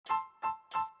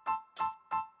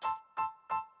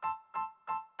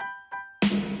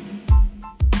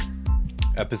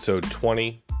Episode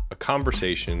 20, A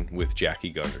Conversation with Jackie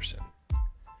Gunderson.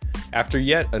 After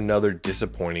yet another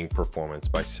disappointing performance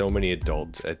by so many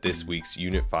adults at this week's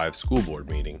Unit 5 school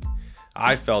board meeting,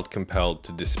 I felt compelled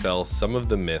to dispel some of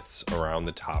the myths around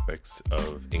the topics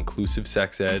of inclusive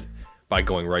sex ed by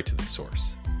going right to the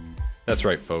source. That's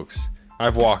right, folks.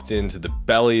 I've walked into the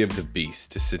belly of the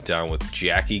beast to sit down with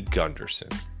Jackie Gunderson.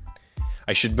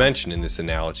 I should mention in this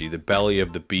analogy, the belly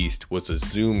of the beast was a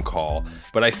Zoom call,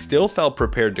 but I still felt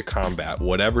prepared to combat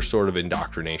whatever sort of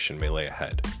indoctrination may lay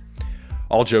ahead.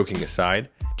 All joking aside,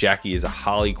 Jackie is a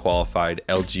highly qualified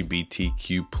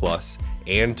LGBTQ+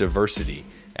 and diversity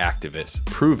activist,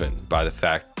 proven by the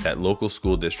fact that local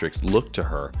school districts look to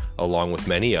her, along with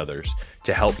many others,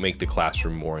 to help make the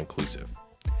classroom more inclusive.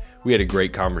 We had a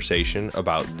great conversation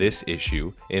about this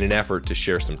issue in an effort to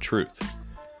share some truth.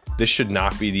 This should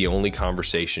not be the only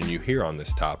conversation you hear on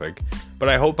this topic, but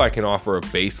I hope I can offer a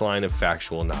baseline of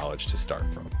factual knowledge to start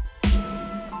from.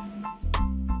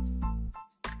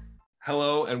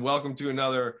 Hello, and welcome to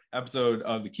another episode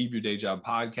of the Keep Your Day Job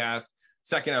podcast.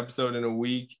 Second episode in a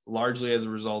week, largely as a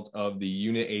result of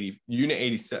the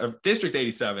District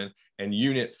 87 and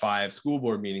Unit 5 school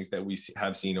board meetings that we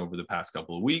have seen over the past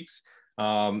couple of weeks.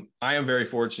 I am very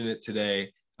fortunate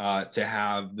today to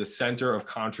have the center of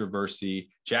controversy,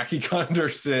 Jackie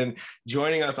Gunderson,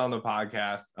 joining us on the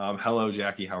podcast. Hello,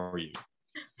 Jackie. How are you?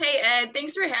 Hey, Ed.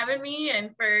 Thanks for having me and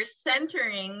for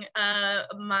centering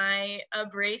my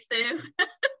abrasive,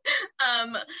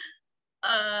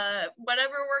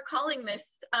 whatever we're calling this,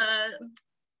 opinion,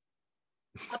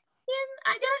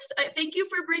 I guess. Thank you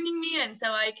for bringing me in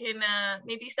so I can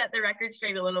maybe set the record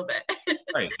straight a little bit.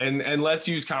 Right, and let's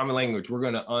use common language. We're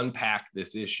going to unpack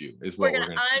this issue is what we're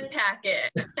going to unpack it.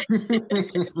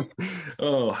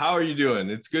 Oh, how are you doing?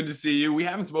 It's good to see you. We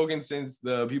haven't spoken since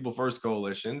the People First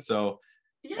Coalition, so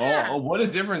yeah. What a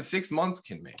difference 6 months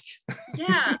can make.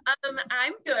 Yeah,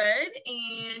 I'm good,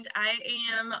 and I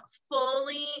am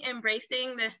fully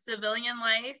embracing this civilian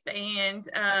life, and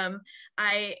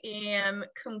I am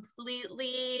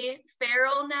completely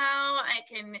feral now. I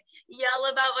can yell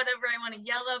about whatever I want to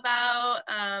yell about,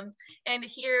 and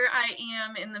here I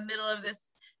am in the middle of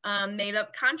this made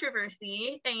up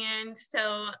controversy. And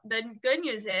so the good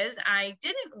news is I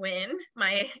didn't win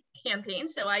my campaign,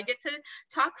 so I get to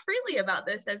talk freely about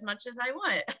this as much as I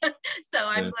want. So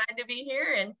I'm glad to be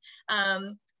here, and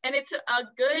it's a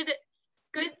good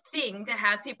thing to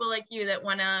have people like you that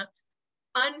want to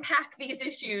unpack these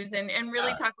issues and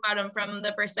really talk about them from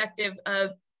the perspective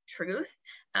of truth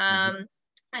and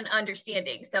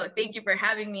understanding. So thank you for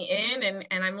having me in,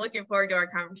 and I'm looking forward to our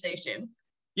conversation.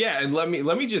 Yeah, and let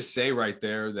me just say right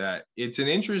there that it's an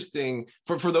interesting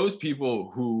for those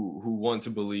people who want to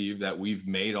believe that we've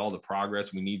made all the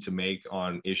progress we need to make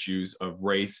on issues of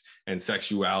race and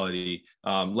sexuality.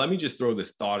 Let me just throw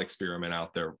this thought experiment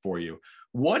out there for you.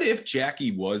 What if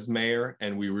Jackie was mayor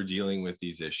and we were dealing with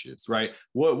these issues, right?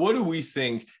 What do we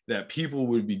think that people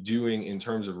would be doing in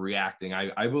terms of reacting?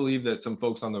 I believe that some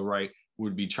folks on the right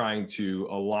would be trying to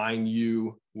align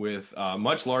you with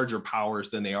much larger powers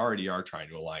than they already are trying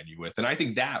to align you with. And I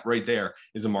think that right there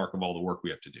is a mark of all the work we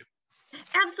have to do.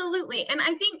 Absolutely. And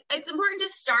I think it's important to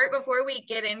start before we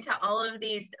get into all of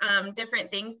these different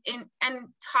things and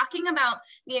talking about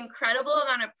the incredible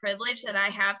amount of privilege that I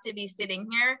have to be sitting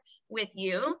here with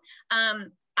you.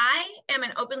 I am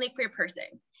an openly queer person,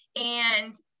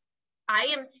 and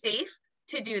I am safe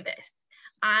to do this.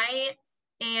 I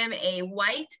am a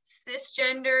white,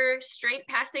 cisgender, straight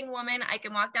passing woman. I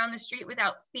can walk down the street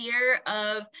without fear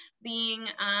of being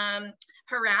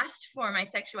harassed for my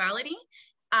sexuality.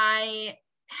 I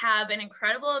have an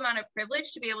incredible amount of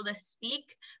privilege to be able to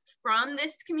speak from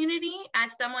this community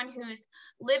as someone whose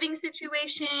living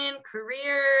situation,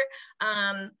 career,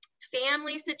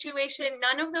 family situation,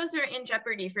 none of those are in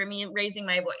jeopardy for me raising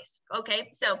my voice. Okay,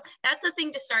 so that's the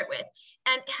thing to start with.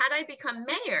 And had I become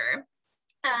mayor,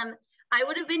 I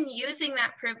would have been using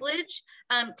that privilege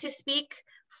to speak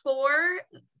for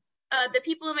the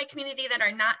people in my community that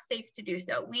are not safe to do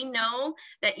so. We know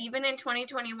that even in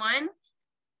 2021,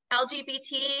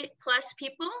 LGBT plus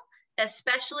people,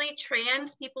 especially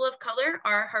trans people of color,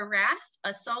 are harassed,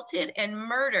 assaulted, and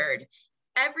murdered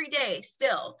every day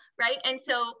still, right? And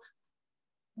so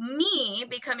me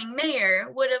becoming mayor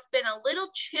would have been a little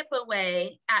chip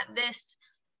away at this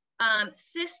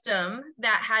system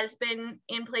that has been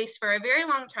in place for a very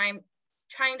long time,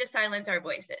 trying to silence our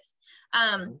voices.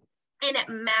 And it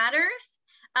matters.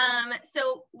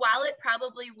 So while it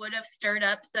probably would have stirred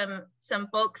up some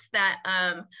folks that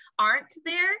aren't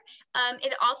there,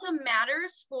 it also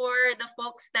matters for the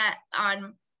folks that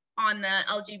on the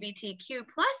LGBTQ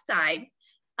plus side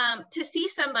to see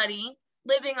somebody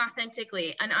living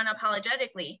authentically and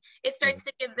unapologetically, it starts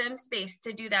to give them space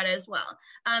to do that as well.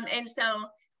 And so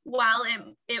while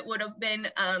it would have been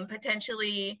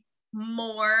potentially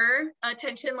more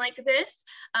attention like this,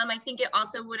 I think it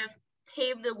also would have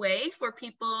paved the way for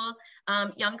people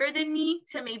younger than me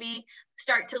to maybe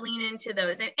start to lean into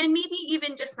those. And maybe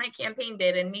even just my campaign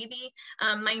did, and maybe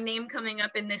my name coming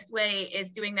up in this way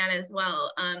is doing that as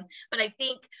well. But I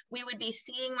think we would be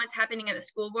seeing what's happening at the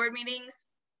school board meetings,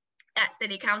 at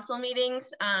city council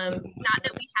meetings. Not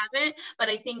that we haven't, but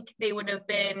I think they would have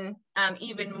been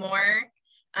even more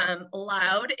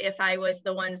loud if I was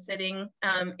the one sitting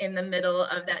in the middle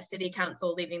of that city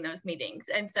council leading those meetings.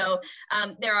 And so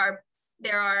there are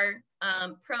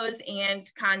pros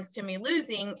and cons to me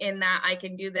losing, in that I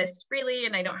can do this freely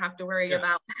and I don't have to worry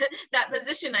about that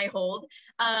position I hold.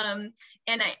 And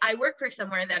I work for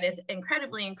somewhere that is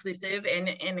incredibly inclusive and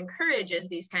encourages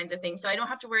these kinds of things. So I don't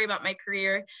have to worry about my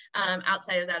career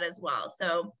outside of that as well.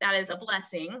 So that is a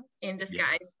blessing in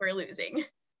disguise for losing.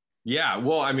 Yeah,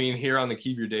 well, I mean, here on the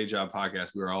Keep Your Day Job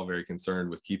podcast, we're all very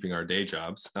concerned with keeping our day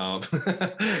jobs. So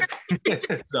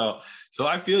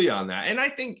I feel you on that. And I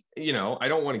think, I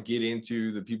don't want to get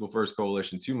into the People First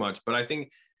Coalition too much, but I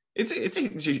think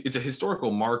it's a historical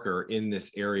marker in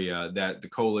this area that the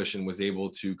coalition was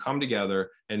able to come together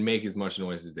and make as much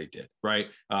noise as they did, right?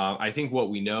 I think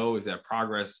what we know is that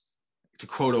progress, to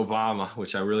quote Obama,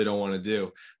 which I really don't want to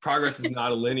do, progress is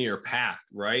not a linear path,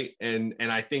 right? And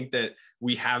I think that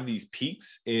we have these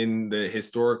peaks in the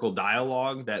historical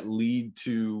dialogue that lead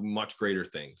to much greater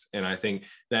things. And I think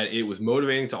that it was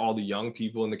motivating to all the young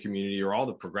people in the community, or all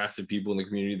the progressive people in the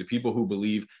community, the people who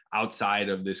believe outside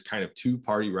of this kind of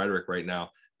two-party rhetoric right now,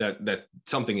 that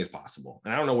something is possible.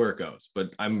 And I don't know where it goes,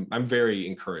 but I'm very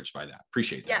encouraged by that.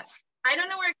 Appreciate that. Yeah. I don't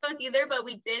know where it goes either, but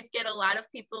we did get a lot of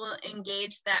people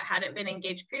engaged that hadn't been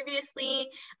engaged previously,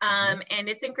 and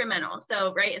it's incremental.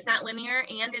 So, right, it's not linear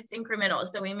and it's incremental.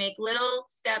 So we make little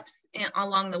steps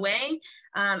along the way.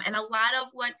 And a lot of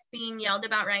what's being yelled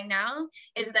about right now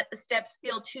is that the steps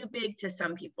feel too big to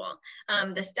some people.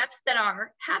 The steps that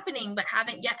are happening but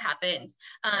haven't yet happened,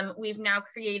 we've now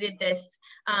created this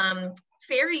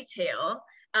fairy tale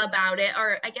about it,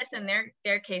 or I guess in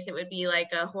their case it would be like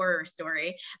a horror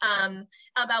story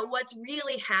about what's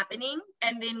really happening,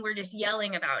 and then we're just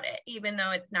yelling about it even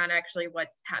though it's not actually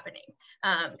what's happening.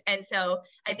 And so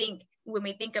I think when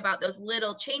we think about those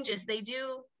little changes, they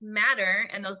do matter,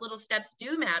 and those little steps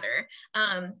do matter,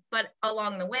 but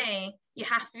along the way you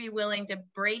have to be willing to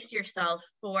brace yourself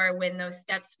for when those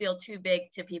steps feel too big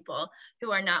to people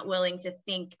who are not willing to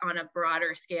think on a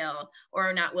broader scale, or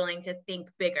are not willing to think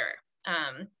bigger.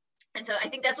 And so I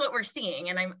think that's what we're seeing,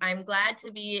 and I'm glad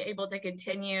to be able to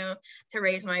continue to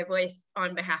raise my voice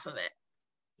on behalf of it.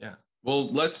 Yeah.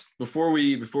 Well, before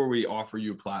we offer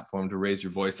you a platform to raise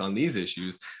your voice on these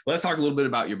issues, let's talk a little bit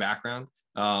about your background.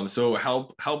 So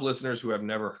help listeners who have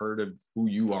never heard of who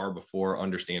you are before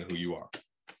understand who you are.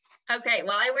 Okay.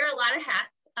 Well, I wear a lot of hats.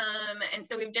 And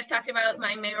so we've just talked about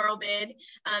my mayoral bid.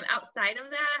 Outside of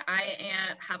that, I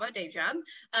have a day job.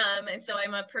 And so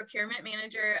I'm a procurement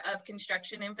manager of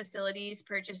construction and facilities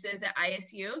purchases at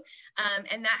ISU.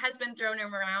 And that has been thrown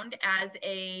around as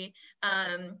a,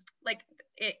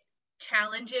 it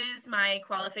challenges my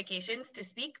qualifications to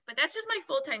speak, but that's just my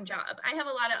full-time job. I have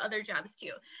a lot of other jobs too.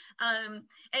 And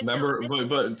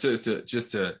but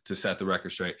to set the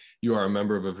record straight, you are a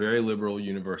member of a very liberal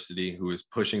university who is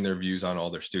pushing their views on all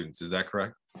their students. Is that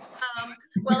correct?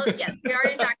 Well, yes, we are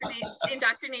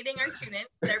indoctrinating our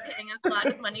students. They're paying us a lot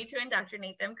of money to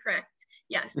indoctrinate them. Correct.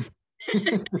 Yes.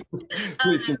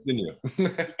 Please continue.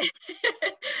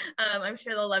 I'm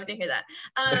sure they'll love to hear that.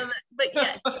 But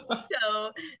yes,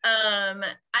 so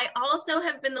I also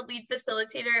have been the lead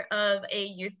facilitator of a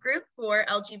youth group for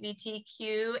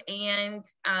LGBTQ and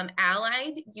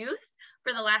allied youth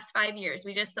for the last 5 years.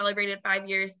 We just celebrated 5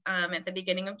 years at the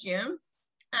beginning of June.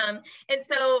 And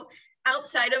so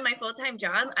outside of my full-time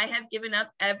job, I have given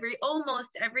up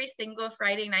almost every single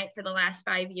Friday night for the last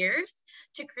 5 years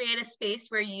to create a space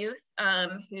where youth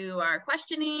who are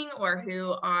questioning, or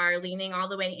who are leaning all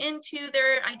the way into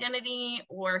their identity,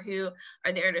 or who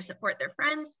are there to support their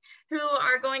friends who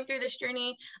are going through this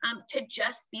journey, to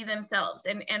just be themselves.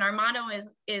 And our motto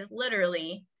is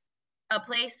literally a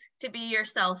place to be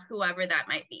yourself, whoever that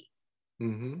might be.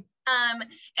 Mm-hmm.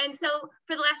 And so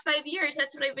for the last 5 years,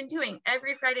 that's what I've been doing.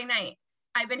 Every Friday night,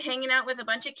 I've been hanging out with a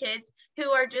bunch of kids who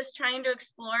are just trying to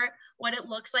explore what it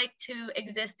looks like to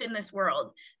exist in this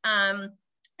world. And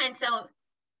so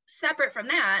separate from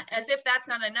that, as if that's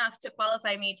not enough to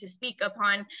qualify me to speak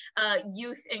upon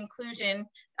youth inclusion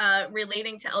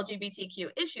relating to LGBTQ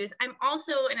issues, I'm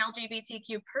also an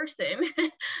LGBTQ person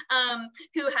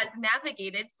who has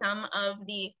navigated some of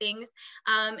the things.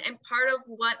 And part of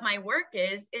what my work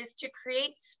is to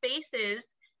create spaces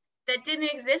that didn't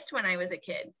exist when I was a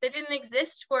kid, that didn't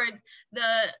exist for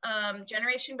the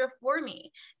generation before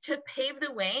me, to pave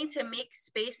the way to make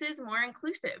spaces more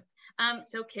inclusive,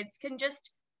 so kids can just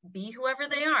be whoever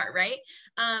they are, right?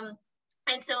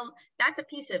 And so that's a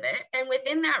piece of it. And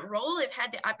within that role, I've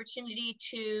had the opportunity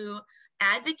to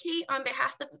advocate on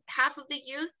behalf of the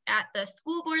youth at the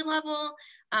school board level,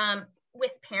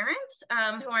 with parents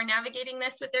who are navigating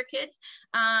this with their kids,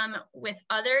 with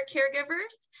other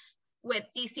caregivers, with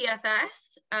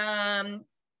DCFS.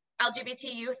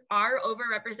 LGBT youth are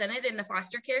overrepresented in the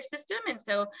foster care system. And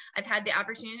so I've had the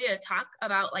opportunity to talk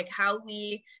about like how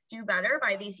we do better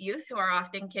by these youth who are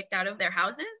often kicked out of their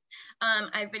houses.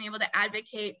 I've been able to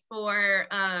advocate for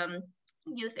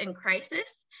youth in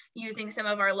crisis using some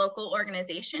of our local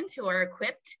organizations who are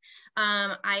equipped.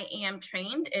 I am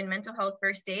trained in mental health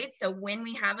first aid. So when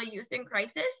we have a youth in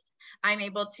crisis, I'm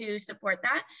able to support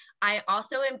that. I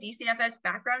also am DCFS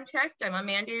background checked. I'm a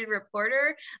mandated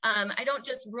reporter. I don't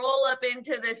just roll up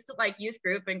into this like youth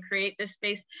group and create this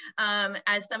space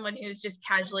as someone who's just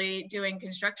casually doing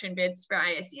construction bids for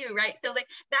ISU, right? So like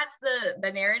that's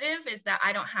the narrative, is that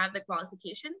I don't have the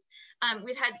qualifications.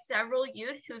 We've had several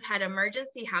youth who've had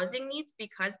emergency housing needs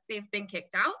because they've been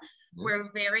kicked out. Mm-hmm.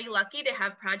 We're very lucky to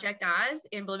have Project Oz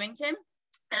in Bloomington,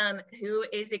 who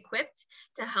is equipped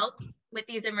to help with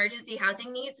these emergency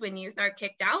housing needs when youth are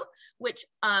kicked out, which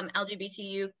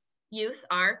LGBTQ youth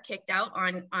are kicked out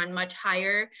on much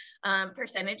higher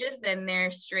percentages than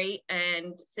their straight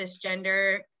and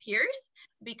cisgender peers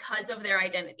because of their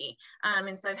identity.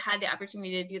 And so I've had the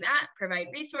opportunity to do that, provide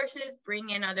resources, bring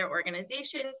in other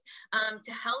organizations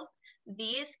to help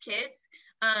these kids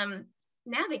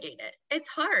navigate it. It's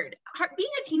hard. Being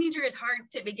a teenager is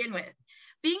hard to begin with.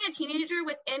 Being a teenager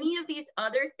with any of these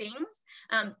other things,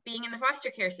 being in the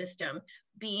foster care system,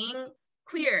 being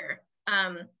queer,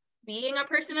 being a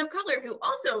person of color who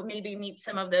also maybe meets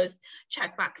some of those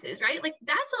check boxes, right? Like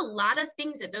that's a lot of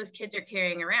things that those kids are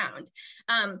carrying around.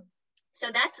 So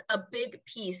that's a big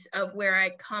piece of where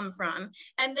I come from.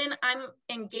 And then I'm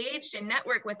engaged and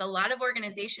network with a lot of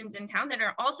organizations in town that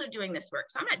are also doing this work.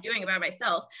 So I'm not doing it by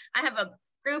myself. I have a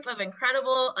group of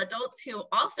incredible adults who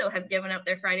also have given up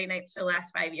their Friday nights for the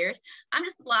last 5 years. I'm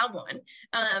just the loud one.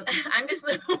 I'm just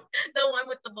the one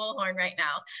with the bullhorn right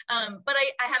now. But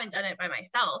I haven't done it by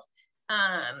myself.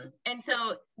 And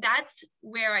so that's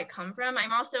where I come from.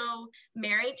 I'm also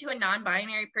married to a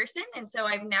non-binary person. And so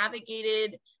I've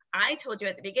navigated, I told you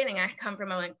at the beginning, I come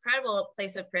from an incredible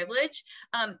place of privilege,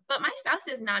 but my spouse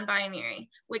is non-binary,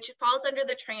 which falls under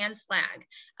the trans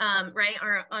flag, right,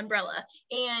 or umbrella.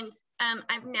 And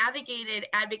I've navigated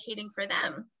advocating for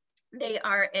them. They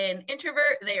are an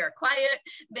introvert, they are quiet,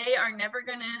 they are never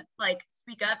gonna like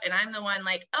speak up, and I'm the one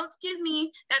like, oh, excuse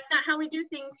me, that's not how we do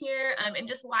things here. And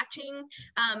just watching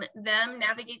them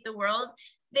navigate the world.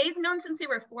 They've known since they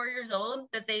were 4 years old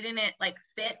that they didn't like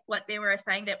fit what they were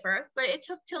assigned at birth, but it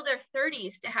took till their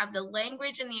 30s to have the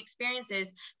language and the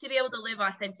experiences to be able to live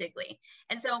authentically.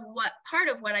 And so what part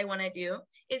of what I want to do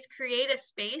is create a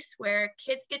space where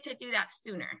kids get to do that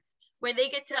sooner, where they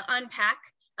get to unpack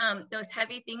those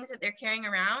heavy things that they're carrying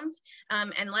around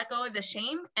and let go of the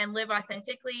shame and live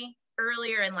authentically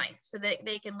earlier in life so that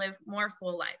they can live more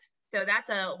full lives. So that's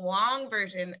a long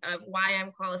version of why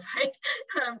I'm qualified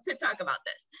to talk about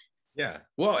this. Yeah.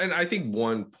 Well, and I think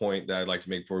one point that I'd like to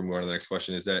make before we move on to the next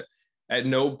question is that at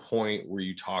no point were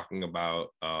you talking about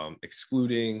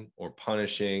excluding or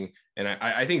punishing. And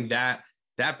I think that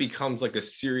becomes like a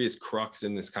serious crux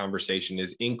in this conversation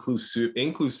is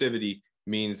inclusivity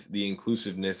means the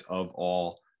inclusiveness of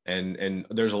all. And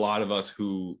there's a lot of us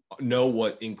who know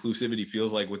what inclusivity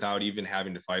feels like without even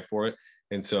having to fight for it.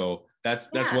 And so that's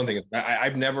one thing.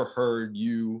 I've never heard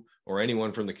you or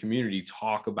anyone from the community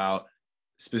talk about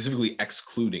specifically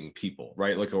excluding people,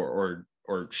 right? Like, or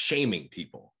shaming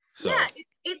people. So yeah,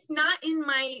 it's not in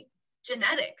my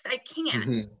genetics. I can't.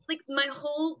 Mm-hmm. Like my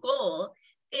whole goal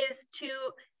is to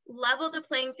level the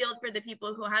playing field for the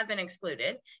people who have been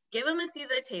excluded, give them a seat at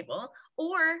the table,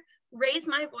 or raise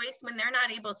my voice when they're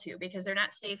not able to because they're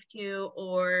not safe to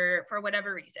or for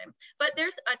whatever reason. But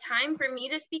there's a time for me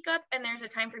to speak up and there's a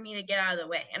time for me to get out of the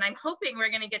way. And I'm hoping we're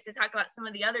going to get to talk about some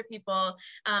of the other people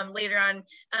later on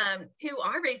who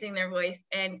are raising their voice.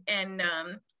 And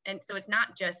so it's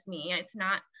not just me.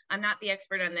 I'm not the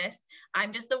expert on this.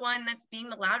 I'm just the one that's being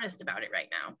the loudest about it right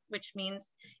now, which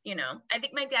means, you know, I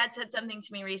think my dad said something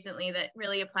to me recently that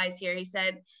really applies here. He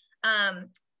said,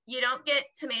 you don't get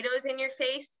tomatoes in your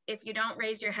face if you don't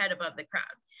raise your head above the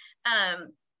crowd.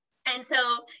 And so,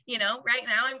 you know, right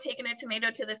now I'm taking a tomato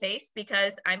to the face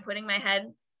because I'm putting my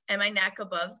head and my neck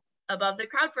above the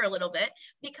crowd for a little bit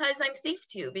because I'm safe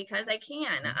to, because I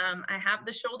can. I have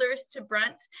the shoulders to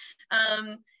brunt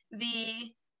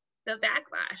the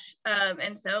backlash.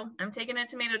 And so I'm taking a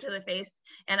tomato to the face,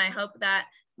 and I hope that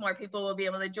more people will be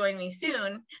able to join me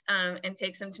soon and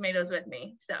take some tomatoes with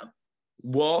me.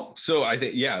 Well, so I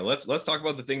think, yeah, let's talk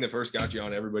about the thing that first got you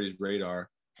on everybody's radar.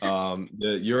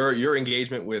 Your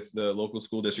engagement with the local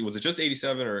school district. Was it just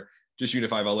 87 or just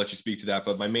Unit 5? I'll let you speak to that.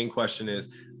 But my main question is,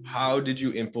 how did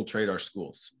you infiltrate our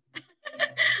schools?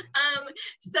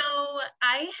 So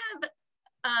I have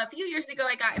a few years ago,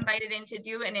 I got invited in to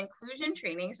do an inclusion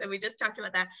training. So we just talked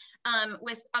about that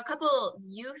with a couple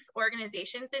youth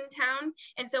organizations in town.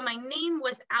 And so my name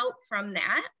was out from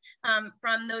that,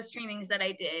 from those trainings that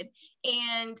I did.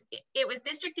 And it was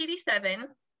District 87.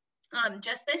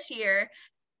 Just this year,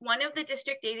 one of the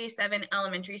District 87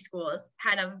 elementary schools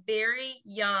had a very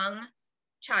young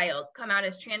child come out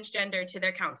as transgender to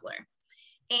their counselor.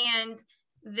 And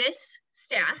this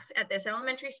staff at this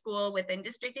elementary school within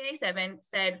District 87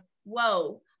 said,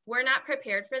 whoa, we're not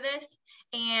prepared for this.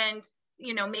 And,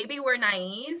 you know, maybe we're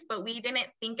naive, but we didn't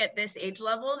think at this age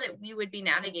level that we would be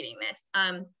navigating this.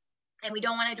 And we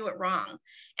don't want to do it wrong.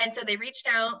 And so they reached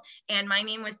out and my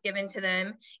name was given to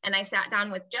them. And I sat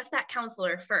down with just that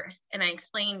counselor first. And I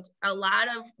explained a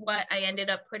lot of what I ended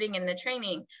up putting in the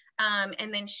training.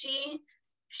 And then she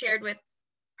shared with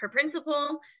her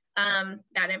principal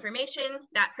that information.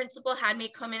 That principal had me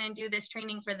come in and do this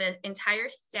training for the entire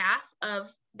staff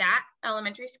of that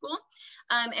elementary school.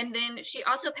 And then she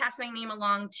also passed my name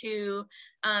along to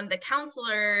the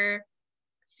counselor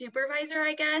supervisor,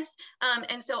 I guess.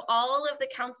 And so all of the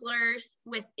counselors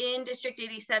within District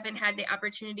 87 had the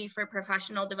opportunity for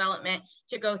professional development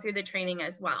to go through the training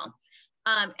as well.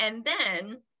 And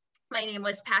then my name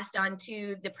was passed on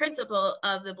to the principal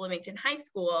of the Bloomington High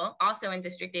School, also in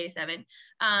District 87.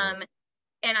 And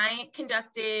I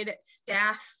conducted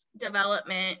staff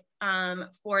development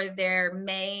for their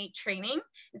May training.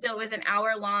 So it was an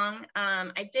hour long.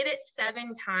 I did it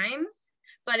 7 times,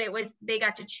 but they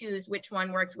got to choose which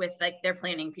one worked with like their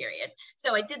planning period.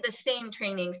 So I did the same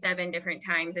training 7 different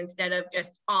times instead of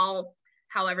just all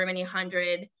however many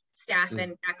hundred staff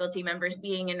and faculty members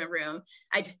being in a room.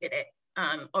 I just did it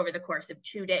over the course of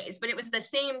 2 days, but it was the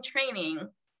same training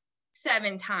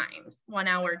 7 times, 1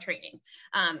 hour training.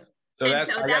 I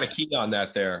got to key on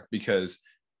that there, because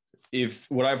if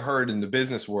what I've heard in the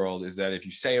business world is that if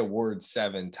you say a word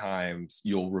 7 times,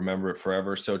 you'll remember it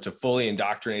forever. So to fully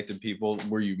indoctrinate the people,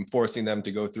 were you forcing them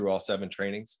to go through all 7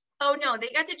 trainings? Oh no, they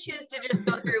got to choose to just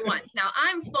go through once. Now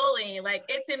I'm fully like,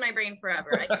 it's in my brain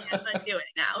forever. I can't undo it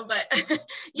now, but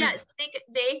yes,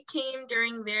 they came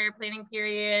during their planning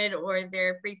period or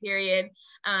their free period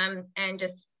and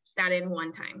just sat in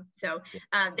 1 time. So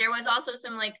there was also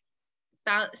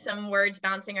some words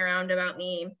bouncing around about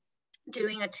me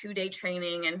doing a 2-day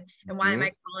training and why am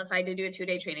I qualified to do a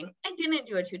 2-day training? I didn't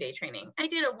do a 2-day training. I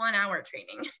did a 1 hour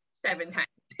training 7 times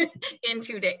in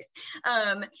 2 days.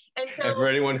 And so for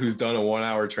anyone who's done a 1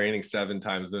 hour training 7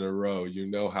 times in a row, you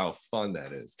know how fun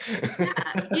that is.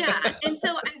 yeah. And so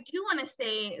I do want to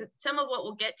say some of what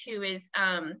we'll get to is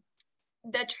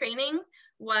the training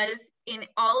was in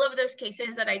all of those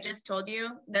cases that I just told you,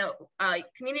 the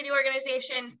community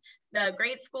organizations, the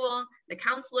grade school, the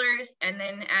counselors, and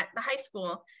then at the high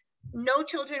school, no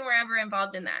children were ever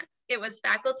involved in that. It was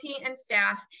faculty and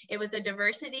staff. It was a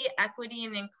diversity, equity,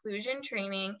 and inclusion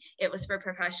training. It was for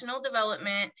professional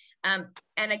development. And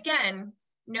again,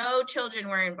 no children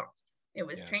were involved. It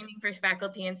was training for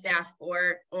faculty and staff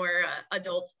or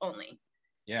adults only.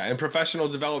 Yeah, and professional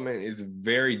development is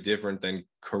very different than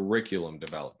curriculum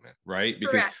development, right?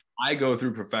 Because Correct. I go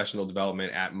through professional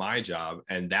development at my job,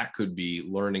 and that could be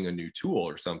learning a new tool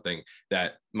or something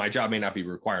that my job may not be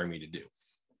requiring me to do.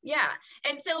 Yeah,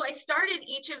 and so I started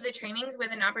each of the trainings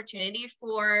with an opportunity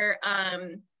for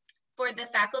the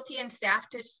faculty and staff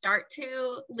to start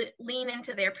to lean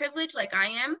into their privilege like I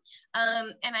am.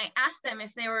 And I asked them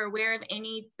if they were aware of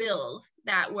any bills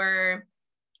that were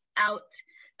out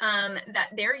that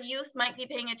their youth might be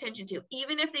paying attention to,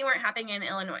 even if they weren't happening in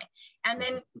Illinois. And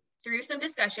then through some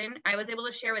discussion, I was able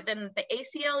to share with them the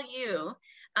ACLU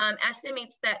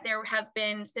estimates that there have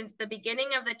been, since the beginning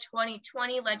of the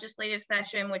 2020 legislative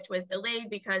session, which was delayed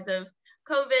because of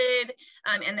COVID,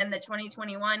 and then the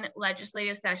 2021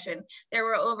 legislative session, there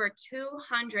were over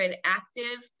 200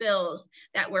 active bills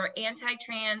that were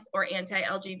anti-trans or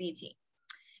anti-LGBT.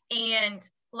 And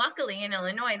luckily in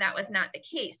Illinois, that was not the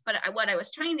case. But what I was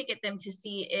trying to get them to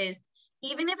see is,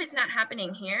 even if it's not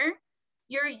happening here,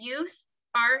 your youth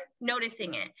are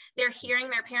noticing it. They're hearing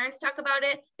their parents talk about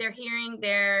it. They're hearing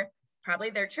probably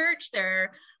their church,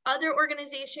 their other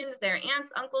organizations, their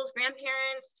aunts, uncles,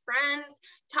 grandparents, friends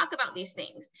talk about these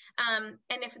things. And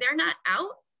if they're not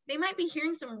out, they might be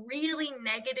hearing some really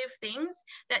negative things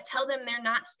that tell them they're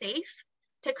not safe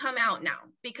to come out now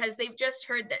because they've just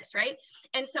heard this, right?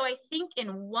 And so I think in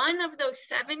one of those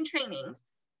 7 trainings,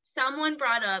 someone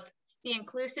brought up the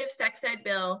inclusive sex ed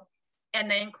bill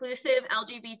and the inclusive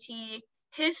LGBT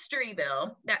history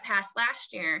bill that passed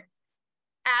last year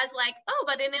as like, oh,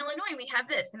 but in Illinois, we have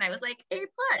this. And I was like, A+.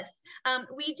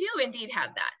 We do indeed have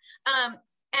that.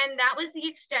 And that was the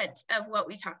extent of what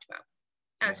we talked about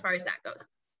as far as that goes.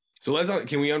 So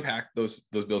can we unpack those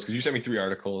bills? Because you sent me 3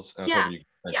 articles. And I was hoping you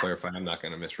can clarify. I'm not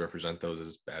going to misrepresent those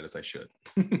as bad as I should.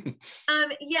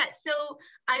 Yeah, so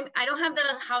I don't have the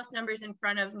House numbers in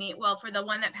front of me. Well, for the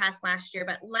one that passed last year,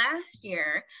 but last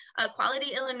year,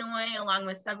 Equality Illinois, along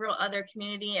with several other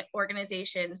community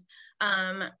organizations,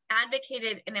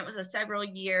 advocated, and it was a several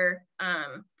year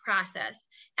process,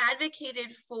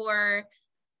 advocated for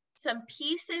some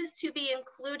pieces to be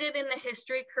included in the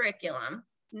history curriculum.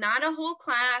 Not a whole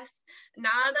class,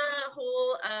 not a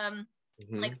whole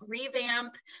like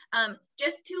revamp,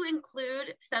 just to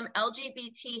include some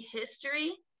LGBT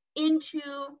history into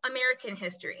American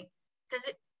history, because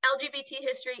LGBT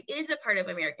history is a part of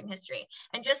American history.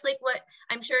 And just like what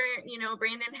I'm sure, you know,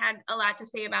 Brandon had a lot to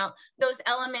say about those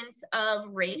elements of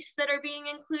race that are being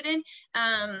included,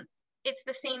 it's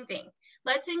the same thing.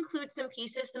 Let's include some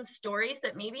pieces, some stories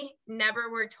that maybe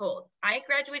never were told. I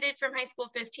graduated from high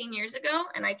school 15 years ago,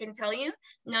 and I can tell you,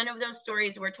 none of those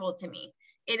stories were told to me.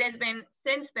 It has been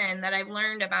since then that I've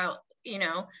learned about, you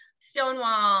know,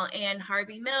 Stonewall and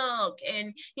Harvey Milk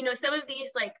and, you know, some of these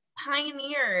like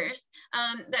pioneers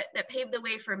that paved the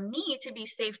way for me to be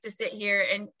safe to sit here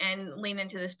and lean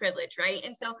into this privilege, right?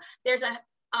 And so there's a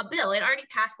bill, it already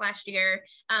passed last year,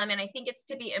 and I think it's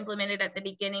to be implemented at the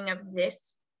beginning of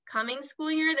this coming school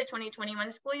year, the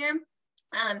 2021 school year,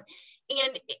 and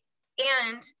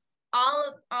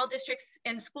all districts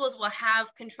and schools will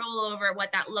have control over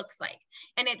what that looks like.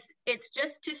 And it's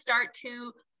just to start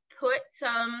to put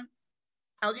some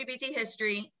LGBT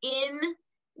history in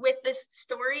with the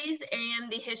stories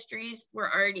and the histories we're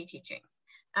already teaching,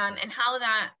 and how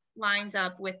that lines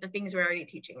up with the things we're already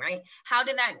teaching, right? How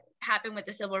did that happen with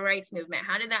the civil rights movement?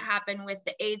 How did that happen with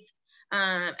the AIDS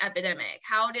epidemic?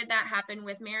 How did that happen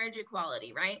with marriage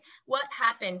equality, right? What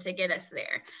happened to get us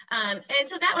there? And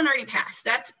so that one already passed.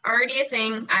 That's already a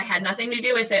thing. I had nothing to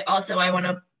do with it. Also, I want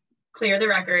to clear the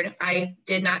record. I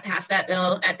did not pass that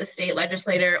bill at the state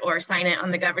legislature or sign it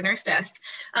on the governor's desk.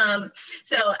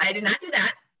 So I did not do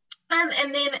that.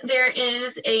 And then there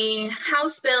is a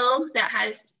House bill that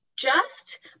has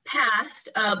just passed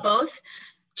both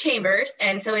chambers.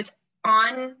 And so it's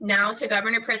on now to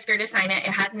Governor Pritzker to sign it.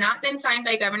 It has not been signed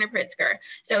by Governor Pritzker.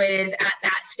 So it is at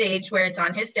that stage where it's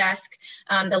on his desk.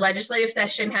 The legislative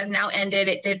session has now ended.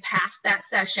 It did pass that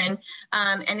session.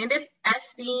 And it is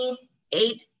SB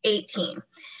 818.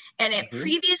 And it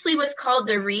previously was called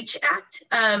the REACH Act,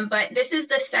 but this is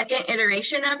the second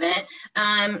iteration of it.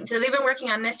 So they've been working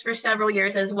on this for several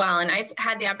years as well. And I've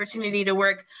had the opportunity to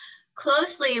work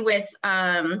closely with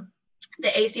the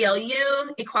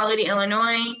ACLU, Equality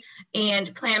Illinois,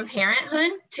 and Planned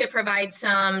Parenthood to provide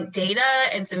some data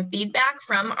and some feedback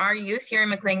from our youth here in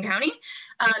McLean County,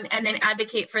 and then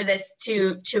advocate for this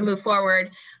to move forward.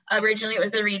 Originally, it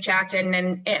was the REACH Act, and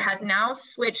then it has now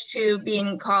switched to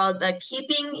being called the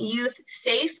Keeping Youth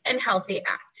Safe and Healthy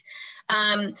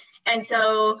Act. And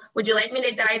so would you like me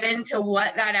to dive into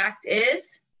what that act is?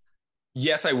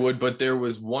 Yes, I would, but there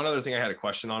was one other thing I had a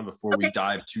question on before we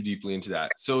dive too deeply into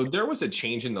that. So there was a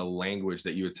change in the language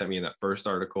that you had sent me in that first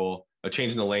article, a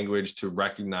change in the language to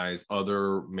recognize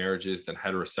other marriages than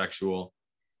heterosexual.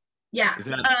 Yeah.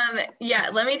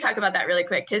 Yeah. Let me talk about that really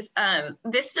quick, because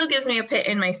this still gives me a pit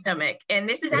in my stomach. And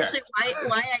this is actually why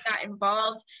I got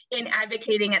involved in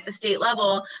advocating at the state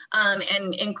level,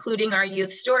 and including our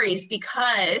youth stories,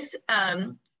 because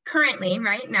currently,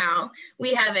 right now,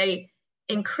 we have a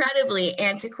incredibly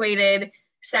antiquated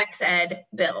sex ed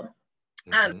bill.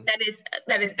 That is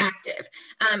active.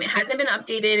 It hasn't been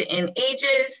updated in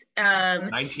ages.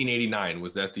 1989,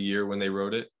 was that the year when they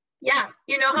wrote it? Yeah.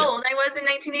 You know how old I was in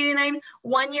 1989?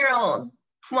 1 year old.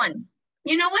 One.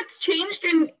 You know what's changed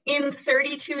in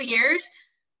 32 years?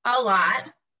 A lot.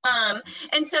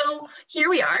 And so here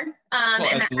we are.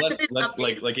 And let's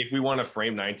like if we want to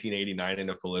frame 1989 in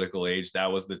a political age,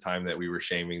 that was the time that we were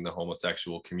shaming the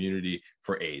homosexual community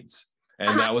for AIDS.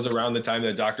 And that was around the time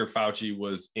that Dr. Fauci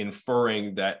was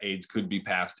inferring that AIDS could be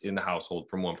passed in the household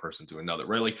from one person to another,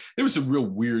 right? Like there was some real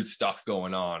weird stuff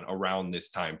going on around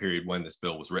this time period when this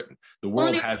bill was written. The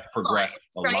world has progressed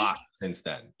a lot since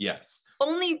then. Yes.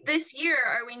 Only this year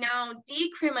are we now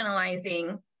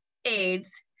decriminalizing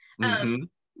AIDS,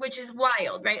 which is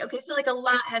wild, right? Okay, so like a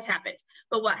lot has happened.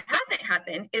 But what hasn't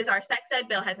happened is our sex ed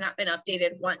bill has not been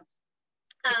updated once.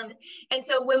 And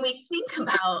so when we think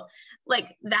about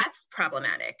like that's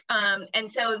problematic.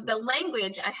 And so the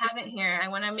language, I have it here. I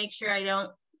want to make sure I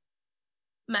don't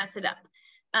mess it up.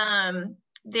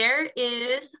 There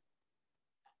is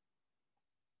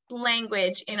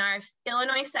language in our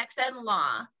Illinois sex ed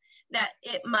law that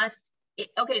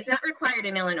it's not required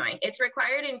in Illinois. It's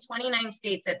required in 29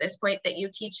 states at this point that you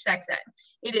teach sex ed.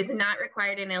 It is not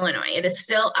required in Illinois. It is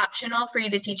still optional for you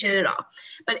to teach it at all.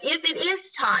 But if it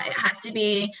is taught, it has to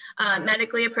be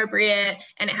medically appropriate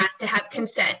and it has to have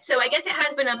consent. So I guess it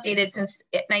has been updated since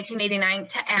 1989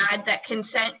 to add that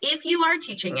consent, if you are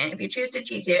teaching it, if you choose to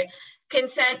teach it,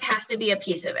 consent has to be a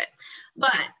piece of it.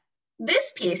 But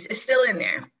this piece is still in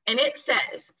there and it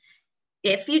says,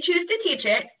 if you choose to teach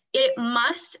it, it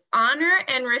must honor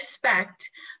and respect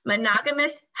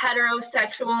monogamous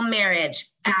heterosexual marriage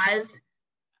as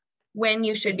when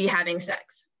you should be having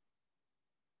sex.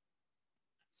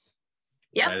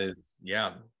 Yep. That is,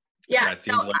 yeah. That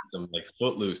seems like some like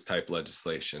Footloose type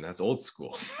legislation. That's old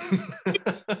school.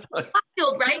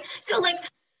 Wild, right? So like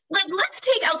let's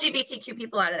take LGBTQ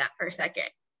people out of that for a second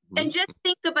and just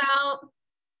think about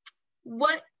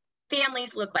what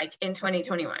families look like in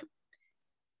 2021.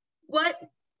 What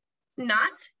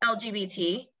not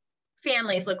LGBT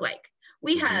families look like.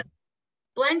 We have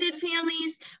blended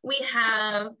families, we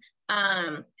have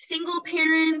single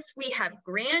parents, we have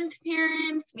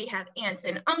grandparents, we have aunts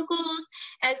and uncles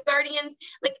as guardians.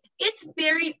 Like it's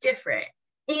very different.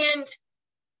 And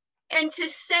to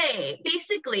say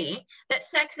basically that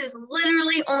sex is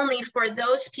literally only for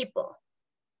those people.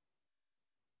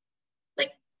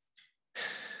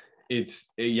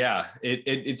 It's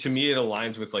it to me, it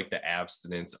aligns with like the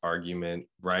abstinence argument,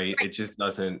 right? It just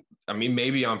doesn't, I mean,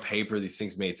 maybe on paper, these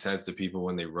things made sense to people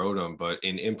when they wrote them, but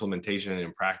in implementation and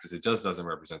in practice, it just doesn't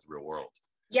represent the real world.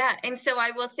 Yeah, and so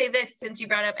I will say this, since you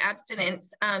brought up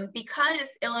abstinence,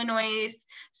 because Illinois'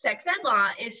 sex ed law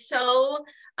is so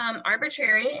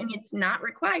arbitrary and it's not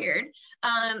required,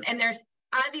 and there's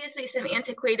obviously some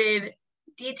antiquated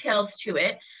details to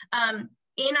it.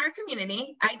 In our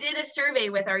community, I did a survey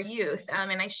with our youth,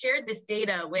 and I shared this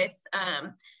data with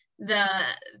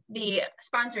the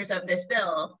sponsors of this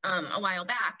bill a while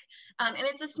back. And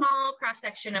it's a small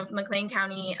cross-section of McLean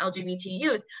County LGBT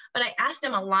youth, but I asked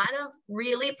them a lot of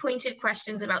really pointed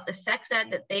questions about the sex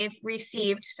ed that they've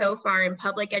received so far in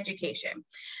public education.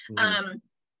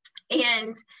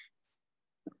 And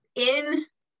in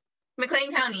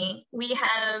McLean County, we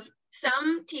have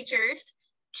some teachers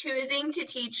choosing to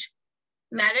teach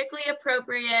medically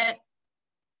appropriate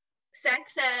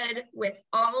sex ed with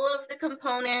all of the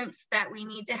components that we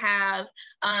need to have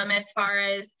as far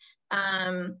as,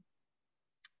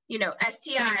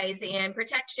 STIs and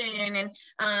protection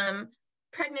and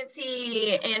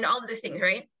pregnancy and all of those things,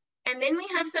 right? And then we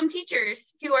have some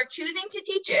teachers who are choosing to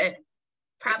teach it,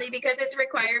 probably because it's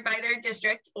required by their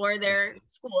district or their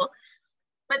school,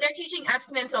 but they're teaching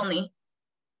abstinence only.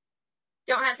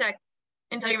 Don't have sex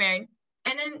until you're married.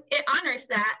 And then it honors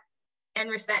that and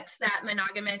respects that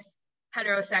monogamous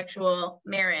heterosexual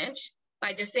marriage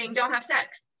by just saying don't have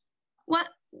sex. What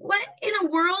in a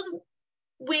world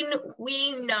when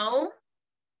we know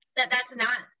that that's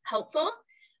not helpful,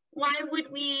 why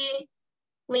would we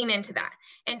lean into that?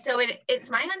 And so it's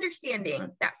my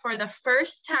understanding that for the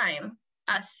first time,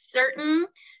 a certain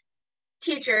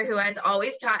teacher who has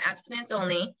always taught abstinence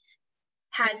only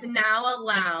has now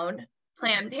allowed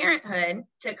Planned Parenthood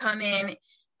to come in,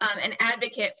 an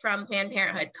advocate from Planned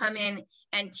Parenthood come in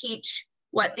and teach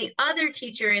what the other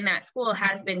teacher in that school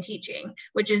has been teaching,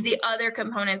 which is the other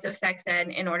components of sex ed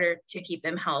in order to keep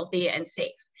them healthy and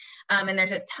safe. And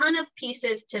there's a ton of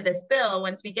pieces to this bill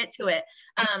once we get to it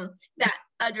that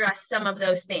address some of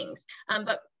those things.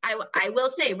 But I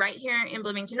will say right here in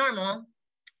Bloomington Normal,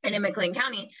 and in McLean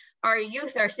County, our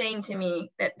youth are saying to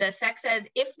me that the sex ed,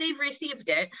 if they've received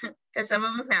it, because some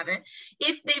of them haven't,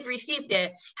 if they've received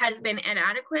it, has been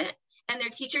inadequate, and their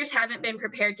teachers haven't been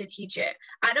prepared to teach it.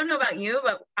 I don't know about you,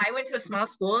 but I went to a small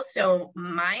school, so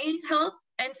my health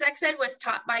and sex ed was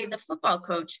taught by the football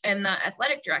coach and the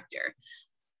athletic director,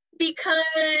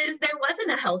 because there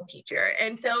wasn't a health teacher.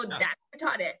 And so that's who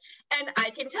taught it. And I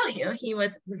can tell you, he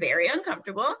was very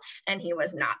uncomfortable and he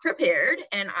was not prepared.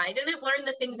 And I didn't learn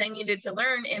the things I needed to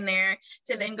learn in there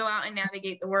to then go out and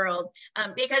navigate the world.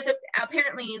 Because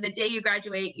apparently the day you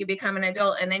graduate, you become an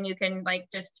adult, and then you can like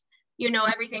just, you know,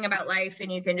 everything about life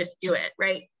and you can just do it,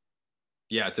 right?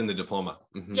 Yeah, it's in the diploma.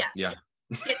 Mm-hmm. Yeah.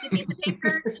 Get the piece of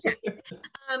paper.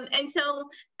 And so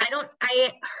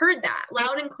I heard that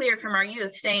loud and clear from our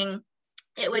youth saying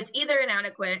it was either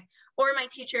inadequate or my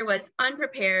teacher was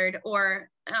unprepared or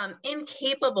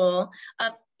incapable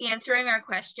of answering our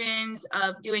questions,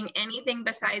 of doing anything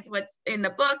besides what's in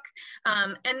the book,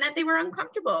 and that they were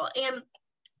uncomfortable. And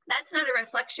that's not a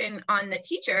reflection on the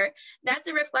teacher. That's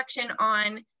a reflection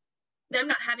on them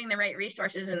not having the right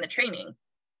resources in the training.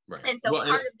 Right. And so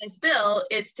part of this bill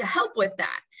is to help with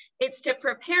that. It's to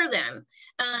prepare them.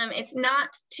 It's not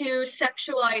to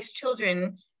sexualize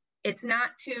children. It's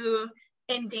not to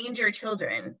endanger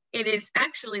children. It is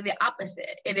actually the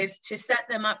opposite. It is to set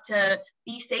them up to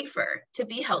be safer, to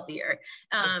be healthier.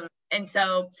 And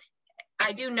so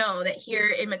I do know that here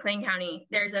in McLean County,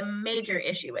 there's a major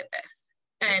issue with this,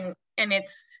 and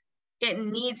it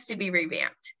needs to be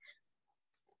revamped.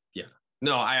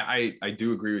 No, I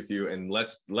do agree with you. And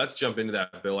let's jump into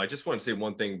that, Bill. I just want to say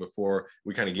one thing before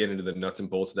we kind of get into the nuts and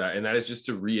bolts of that. And that is just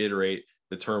to reiterate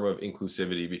the term of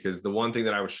inclusivity, because the one thing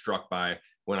that I was struck by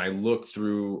when I looked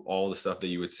through all the stuff that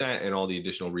you had sent and all the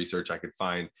additional research I could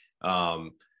find,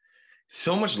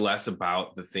 so much less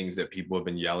about the things that people have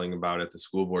been yelling about at the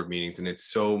school board meetings. And it's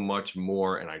so much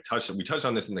more, and we touched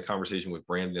on this in the conversation with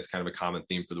Brandon, it's kind of a common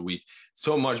theme for the week,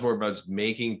 so much more about just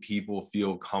making people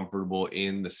feel comfortable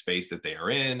in the space that they are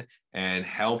in and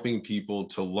helping people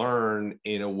to learn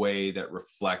in a way that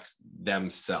reflects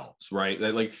themselves, right?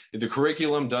 Like if the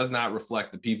curriculum does not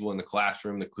reflect the people in the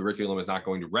classroom, the curriculum is not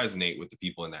going to resonate with the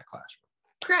people in that classroom.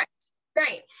 Correct.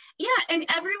 Right. Yeah. And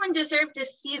everyone deserves to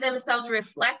see themselves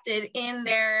reflected in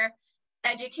their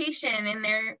education, in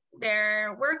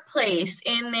their workplace,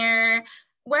 in their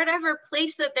whatever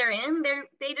place that they're in.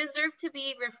 They deserve to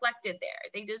be reflected there.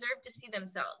 They deserve to see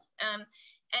themselves.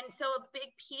 And so a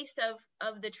big piece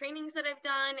of the trainings that I've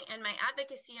done and my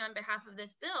advocacy on behalf of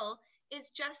this bill is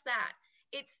just that.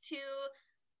 It's to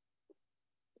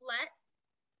let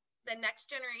the next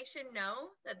generation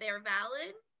know that they're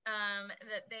valid,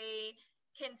 that they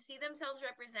can see themselves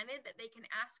represented, that they can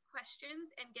ask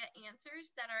questions and get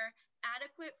answers that are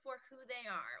adequate for who they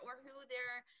are or who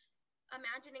they're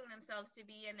imagining themselves to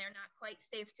be and they're not quite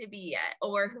safe to be yet,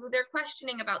 or who they're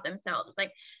questioning about themselves.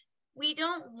 Like, we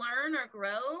don't learn or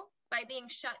grow by being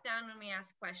shut down when we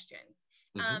ask questions.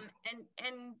 Mm-hmm.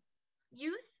 And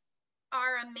youth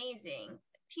are amazing.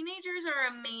 Teenagers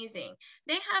are amazing.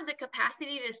 They have the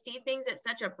capacity to see things at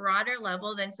such a broader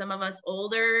level than some of us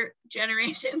older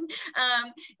generation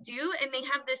do. And they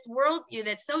have this worldview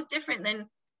that's so different than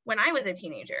when I was a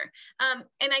teenager. And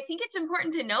I think it's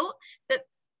important to note that,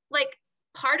 like,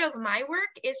 part of my work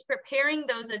is preparing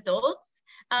those adults,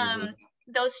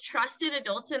 those trusted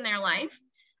adults in their life,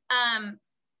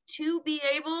 to be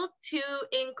able to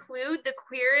include the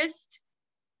queerest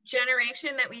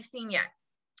generation that we've seen yet.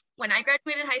 When I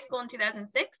graduated high school in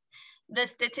 2006, the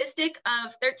statistic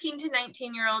of 13 to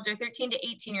 19-year-olds or 13 to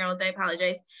 18-year-olds, I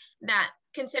apologize, that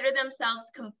consider themselves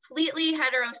completely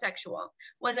heterosexual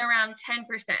was around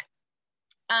 10%.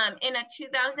 In a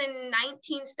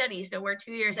 2019 study, so we're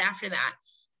 2 years after that,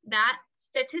 that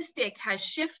statistic has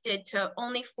shifted to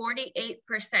only 48%.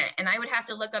 And I would have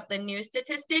to look up the new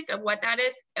statistic of what that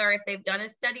is, or if they've done a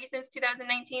study since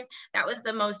 2019. That was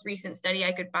the most recent study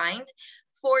I could find.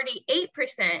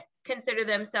 48% consider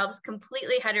themselves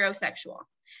completely heterosexual.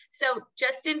 So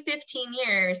just in 15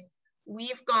 years,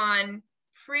 we've gone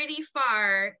pretty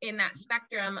far in that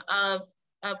spectrum of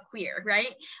queer,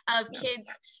 right? Of kids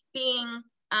being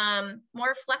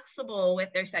more flexible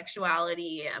with their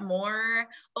sexuality, more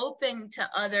open to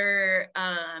other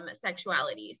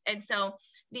sexualities. And so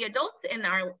the adults in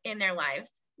their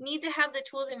lives need to have the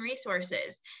tools and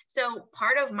resources. So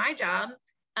part of my job,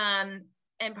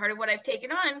 and part of what I've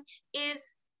taken on, is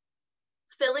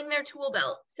filling their tool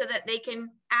belt so that they can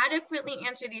adequately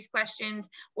answer these questions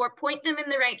or point them in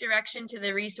the right direction to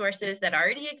the resources that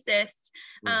already exist,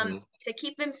 to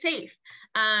keep them safe.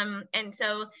 And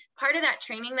so part of that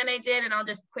training that I did, and I'll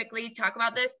just quickly talk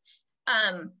about this,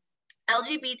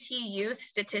 LGBT youth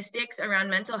statistics around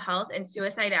mental health and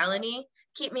suicidality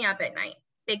keep me up at night.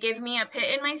 They give me a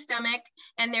pit in my stomach,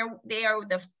 and they are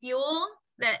the fuel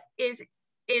that is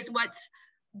what's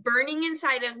burning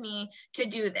inside of me to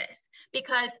do this,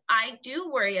 because I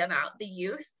do worry about the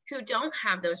youth who don't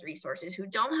have those resources, who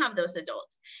don't have those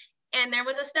adults. And there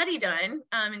was a study done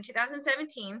in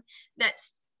 2017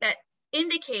 that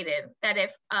indicated that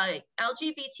if a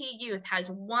LGBT youth has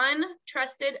one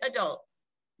trusted adult,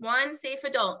 one safe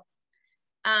adult,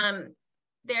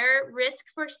 their risk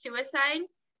for suicide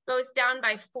goes down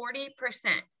by 40%.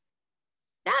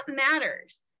 That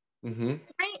matters,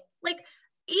 right? Like,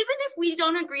 even if we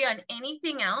don't agree on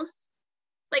anything else,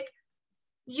 like,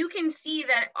 you can see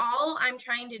that all I'm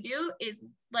trying to do is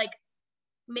like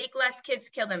make less kids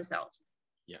kill themselves.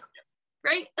 Yeah.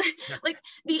 Right? Like,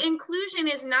 the inclusion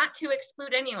is not to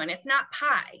exclude anyone. It's not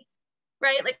pie,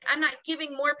 right? Like, I'm not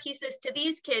giving more pieces to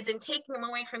these kids and taking them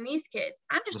away from these kids.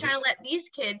 I'm just trying to let these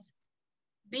kids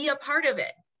be a part of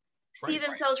it, see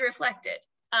themselves reflected.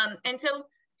 And so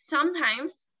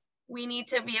sometimes we need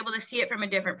to be able to see it from a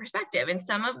different perspective. And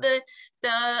some of the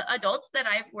adults that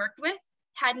I've worked with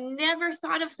had never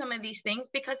thought of some of these things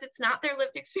because it's not their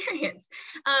lived experience.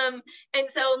 And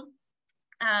so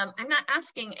I'm not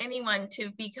asking anyone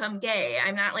to become gay.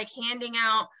 I'm not like handing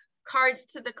out cards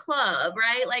to the club,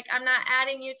 right? Like, I'm not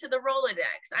adding you to the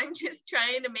Rolodex. I'm just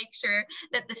trying to make sure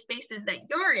that the spaces that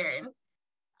you're in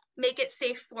make it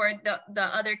safe for the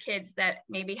other kids that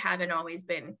maybe haven't always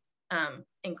been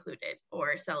included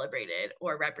or celebrated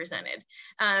or represented.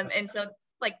 And so,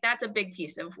 like, that's a big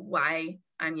piece of why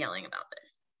I'm yelling about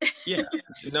this. Yeah,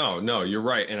 no, you're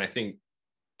right. And I think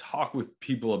talk with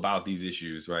people about these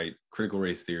issues, right? Critical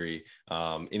race theory,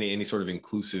 any sort of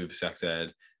inclusive sex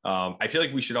ed. I feel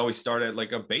like we should always start at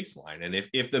like a baseline. And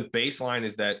if the baseline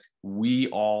is that we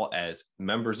all as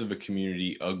members of a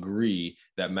community agree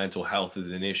that mental health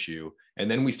is an issue, and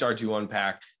then we start to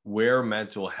unpack where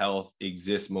mental health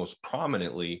exists most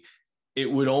prominently, it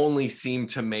would only seem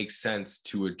to make sense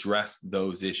to address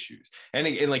those issues.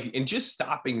 And just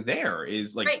stopping there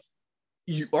is like, right.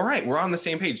 All right, we're on the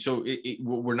same page. So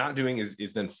what we're not doing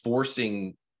is then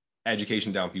forcing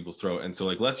education down people's throat. And so,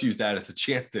 like, let's use that as a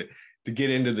chance to get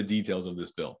into the details of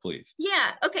this bill, please.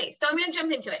 Yeah. Okay. So I'm going to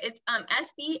jump into it. It's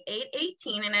SB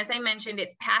 818. And as I mentioned,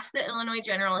 it's passed the Illinois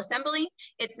General Assembly.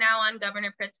 It's now on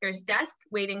Governor Pritzker's desk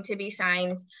waiting to be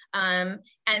signed. And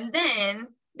then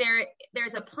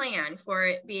there's a plan for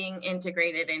it being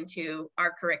integrated into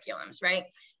our curriculums, right?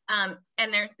 And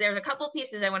there's a couple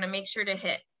pieces I want to make sure to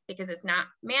hit, because it's not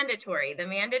mandatory. The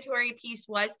mandatory piece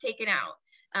was taken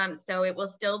out. So it will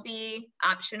still be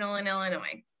optional in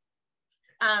Illinois.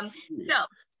 The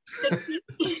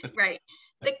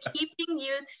Keeping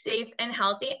Youth Safe and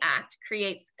Healthy Act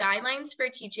creates guidelines for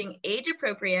teaching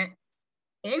age-appropriate,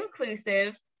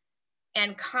 inclusive,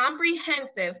 and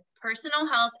comprehensive personal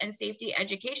health and safety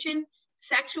education,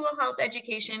 sexual health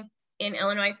education in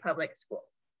Illinois public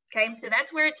schools. Okay, so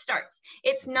that's where it starts.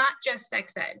 It's not just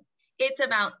sex ed. It's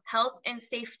about health and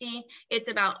safety. It's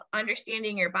about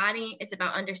understanding your body. It's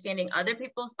about understanding other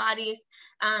people's bodies.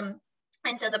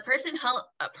 And so the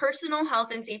personal health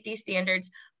and safety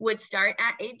standards would start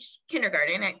at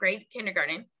grade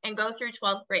kindergarten, and go through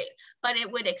 12th grade. But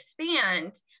it would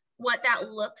expand what that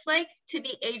looks like to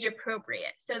be age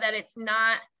appropriate, so that it's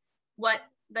not what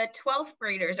the 12th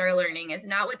graders are learning is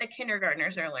not what the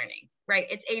kindergartners are learning, right?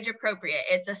 It's age appropriate.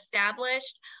 It's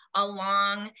established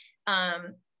along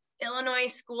Illinois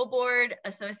School Board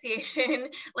Association,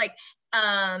 like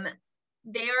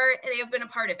they have been a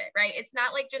part of it, right? It's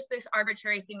not like just this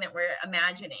arbitrary thing that we're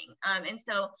imagining. And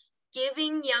so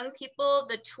giving young people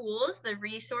the tools, the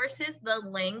resources, the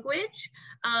language,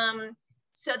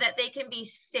 so that they can be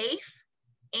safe,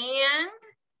 and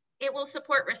it will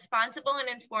support responsible and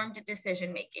informed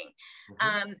decision-making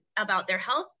about their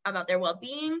health, about their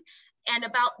well-being, and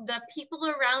about the people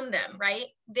around them, right?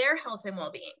 Their health and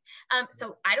well-being.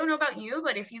 So I don't know about you,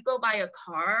 but if you go buy a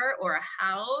car or a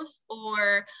house,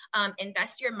 or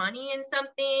invest your money in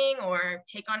something, or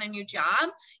take on a new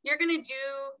job, you're gonna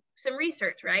do some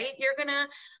research, right? You're gonna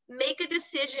make a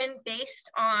decision based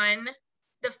on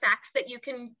the facts that you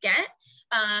can get,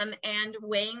 and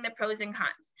weighing the pros and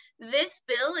cons. This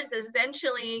bill is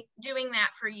essentially doing that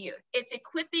for youth. It's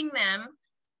equipping them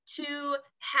to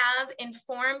have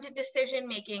informed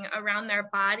decision-making around their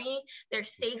body, their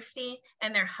safety,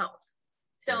 and their health.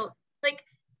 So like,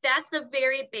 that's the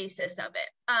very basis of it.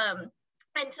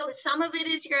 And so some of it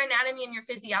is your anatomy and your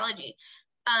physiology.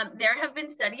 There have been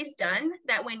studies done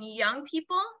that when young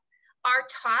people are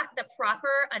taught the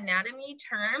proper anatomy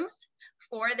terms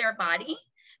for their body,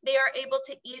 They are able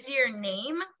to easier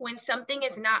name when something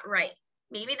is not right.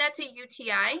 Maybe that's a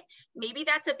UTI. Maybe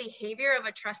that's a behavior of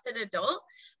a trusted adult.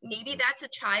 Maybe that's a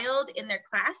child in their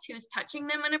class who's touching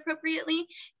them inappropriately.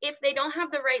 If they don't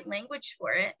have the right language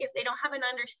for it, if they don't have an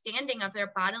understanding of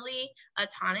their bodily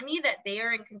autonomy, that they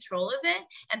are in control of it,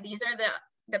 and these are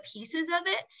the pieces of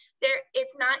it,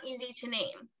 it's not easy to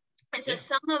name. And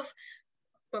so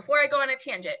before I go on a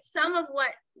tangent, some of what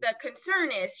the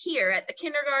concern is here at the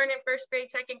kindergarten, first grade,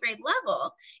 second grade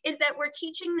level is that we're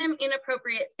teaching them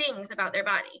inappropriate things about their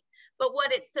body. But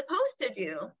what it's supposed to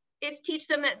do is teach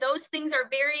them that those things are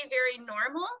very, very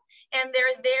normal and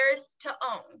they're theirs to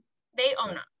own. They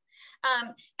own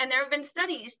them. And there have been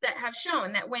studies that have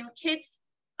shown that when kids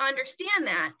understand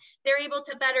that, they're able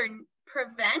to better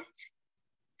prevent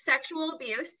sexual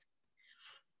abuse,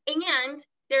 and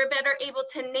they're better able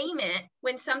to name it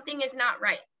when something is not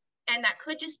right. And that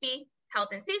could just be health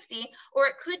and safety, or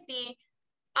it could be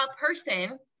a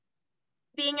person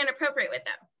being inappropriate with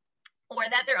them, or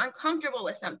that they're uncomfortable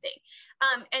with something.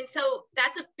 And so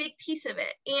that's a big piece of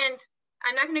it. And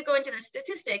I'm not going to go into the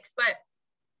statistics, but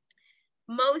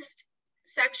most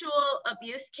sexual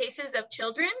abuse cases of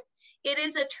children, it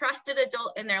is a trusted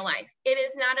adult in their life. It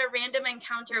is not a random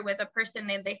encounter with a person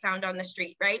that they found on the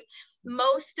street, right?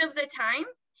 Most of the time,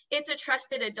 it's a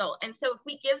trusted adult. And so if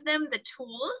we give them the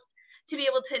tools to be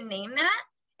able to name that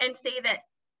and say that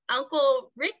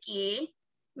Uncle Ricky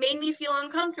made me feel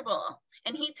uncomfortable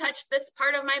and he touched this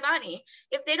part of my body,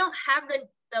 if they don't have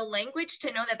the language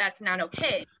to know that that's not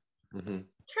okay,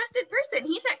 trusted person,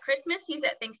 he's at Christmas, he's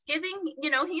at Thanksgiving, you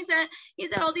know, he's at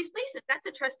all these places, that's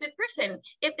a trusted person.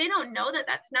 If they don't know that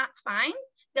that's not fine,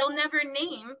 they'll never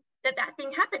name that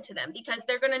thing happened to them, because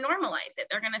they're going to normalize it.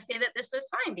 They're going to say that this was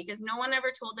fine because no one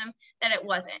ever told them that it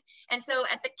wasn't. And so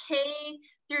at the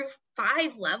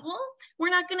K-5 level, we're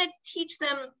not going to teach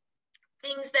them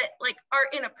things that like are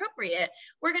inappropriate.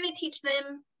 We're going to teach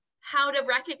them how to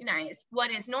recognize what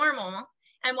is normal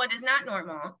and what is not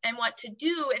normal, and what to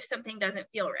do if something doesn't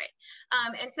feel right.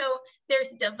 And so there's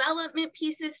development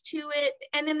pieces to it.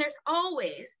 And then there's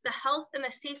always the health and the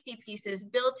safety pieces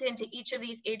built into each of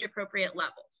these age appropriate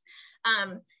levels.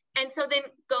 And so then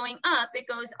going up, it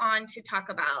goes on to talk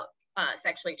about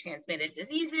sexually transmitted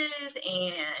diseases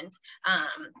and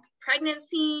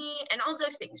pregnancy and all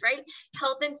those things, right?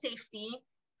 Health and safety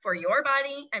for your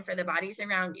body and for the bodies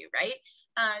around you, right?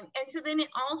 And so then it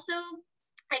also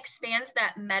expands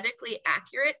that medically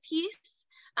accurate piece,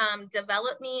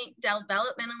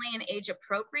 developmentally and age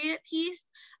appropriate piece,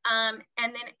 and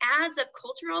then adds a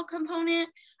cultural component,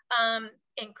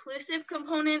 inclusive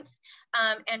components,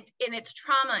 and it's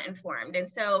trauma informed. And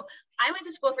so I went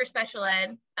to school for special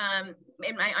ed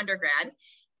in my undergrad.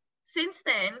 Since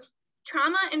then,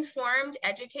 trauma informed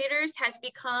educators has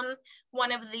become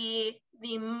one of the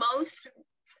most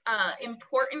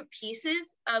important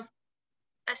pieces of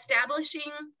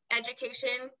establishing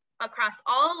education across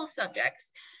all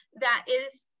subjects, that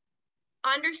is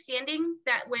understanding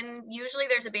that when usually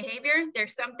there's a behavior,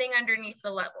 there's something underneath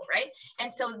the level, right?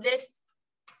 And so this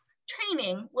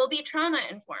training will be trauma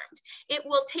informed. It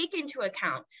will take into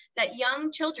account that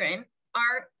young children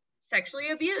are sexually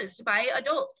abused by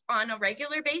adults on a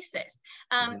regular basis,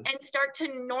 and start to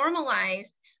normalize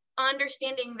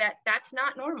understanding that that's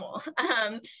not normal.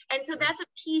 And so that's a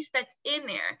piece that's in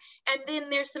there. And then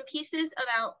there's some pieces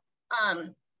about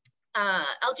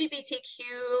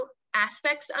LGBTQ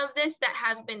aspects of this that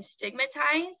have been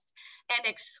stigmatized and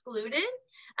excluded.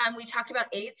 We talked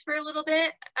about AIDS for a little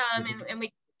bit, and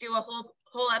we do a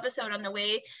whole episode on the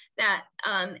way that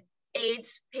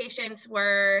AIDS patients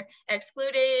were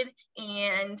excluded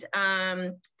and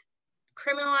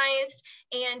criminalized,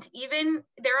 and even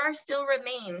there are still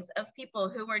remains of people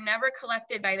who were never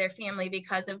collected by their family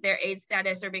because of their AIDS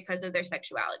status or because of their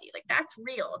sexuality. Like, that's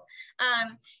real.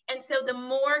 And so the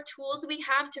more tools we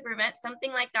have to prevent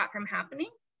something like that from happening,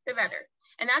 the better.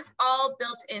 And that's all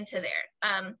built into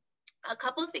there. A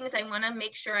couple of things I want to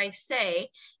make sure I say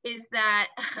is that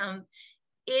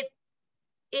it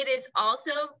is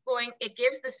also it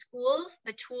gives the schools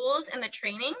the tools and the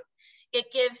training. It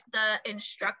gives the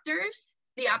instructors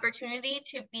the opportunity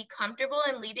to be comfortable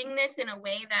in leading this in a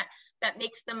way that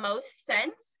makes the most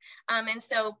sense. And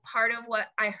so part of what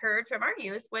I heard from our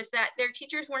youth was that their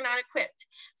teachers were not equipped.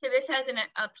 So this has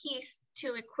a piece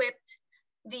to equip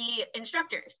the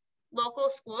instructors. Local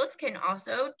schools can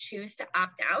also choose to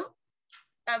opt out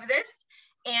of this,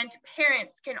 and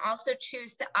parents can also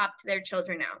choose to opt their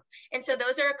children out. And so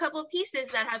those are a couple of pieces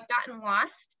that have gotten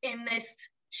lost in this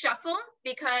shuffle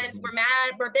because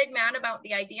we're big mad about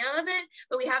the idea of it,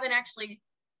 but we haven't actually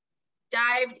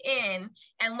dived in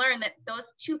and learned that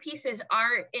those two pieces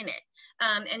are in it.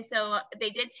 And so they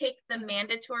did take the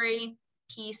mandatory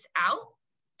piece out,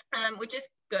 which is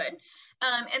good.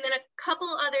 And then a couple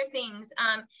other things.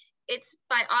 It's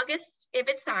by August, if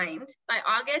it's signed, by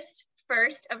August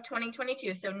 1st of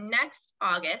 2022, so next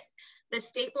August, the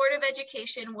State Board of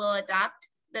Education will adopt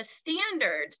the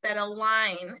standards that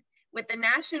align with the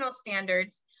national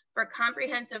standards for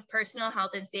comprehensive personal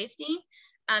health and safety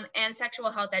and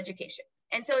sexual health education.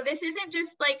 And so this isn't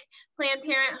just like Planned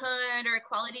Parenthood or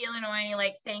Equality Illinois,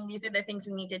 like saying these are the things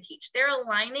we need to teach. They're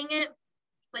aligning it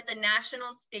with the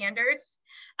national standards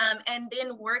and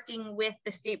then working with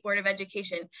the State Board of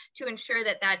Education to ensure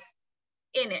that that's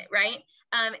in it, right?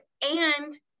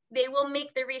 And they will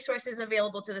make the resources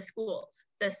available to the schools.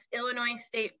 The Illinois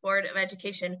State Board of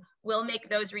Education will make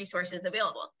those resources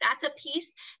available. That's a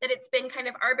piece that it's been kind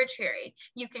of arbitrary.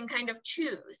 You can kind of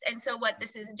choose. And so what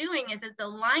this is doing is it's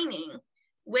aligning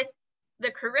with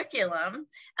the curriculum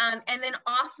and then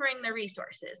offering the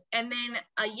resources. And then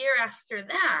a year after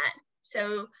that,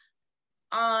 so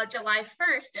July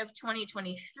 1st of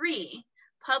 2023,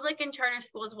 public and charter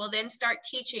schools will then start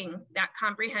teaching that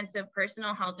comprehensive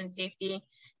personal health and safety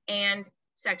and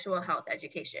sexual health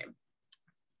education.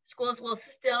 Schools will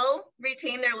still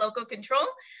retain their local control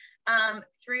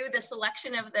through the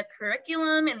selection of the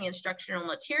curriculum and the instructional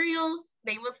materials.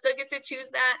 They will still get to choose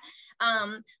that.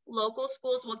 Local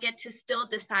schools will get to still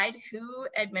decide who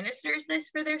administers this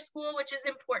for their school, which is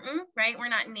important, right? We're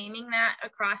not naming that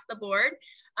across the board.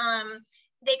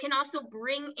 They can also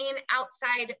bring in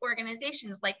outside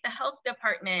organizations like the health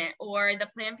department or the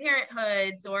Planned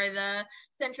Parenthoods or the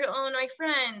Central Illinois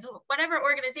Friends, whatever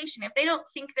organization. If they don't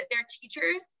think that their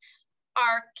teachers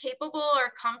are capable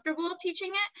or comfortable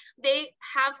teaching it, they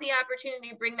have the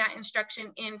opportunity to bring that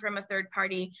instruction in from a third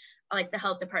party, like the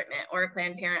health department or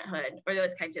Planned Parenthood or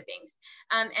those kinds of things.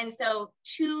 And so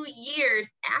 2 years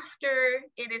after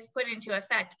it is put into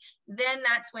effect, then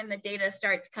that's when the data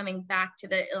starts coming back to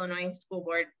the Illinois School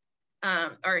Board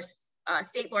or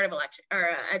State Board of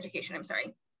Education, I'm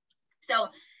sorry. So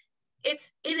it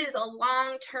is a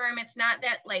long term. It's not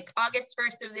that like August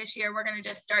 1st of this year, we're going to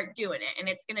just start doing it and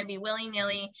it's going to be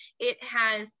willy-nilly. It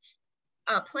has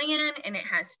a plan and it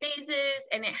has phases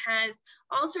and it has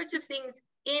all sorts of things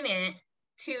in it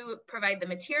to provide the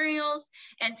materials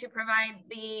and to provide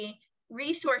the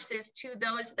resources to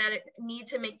those that need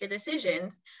to make the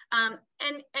decisions, and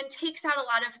takes out a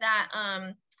lot of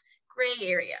that gray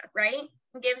area, right?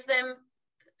 Gives them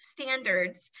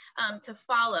standards to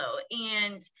follow.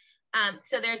 And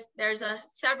so there's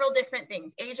several different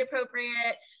things: age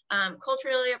appropriate,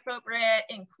 culturally appropriate,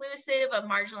 inclusive of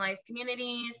marginalized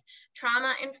communities,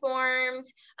 trauma informed,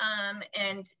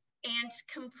 and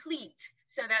complete.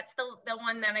 So that's the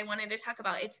one that I wanted to talk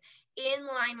about. It's in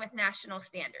line with national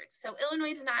standards. So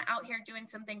Illinois is not out here doing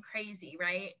something crazy,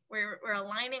 right? We're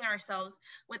aligning ourselves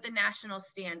with the national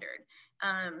standard.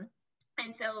 And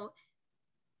so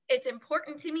it's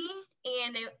important to me,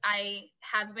 and I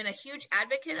have been a huge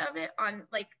advocate of it on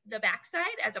like the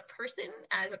backside as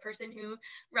a person who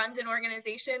runs an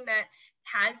organization that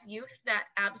has youth that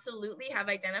absolutely have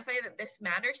identified that this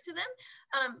matters to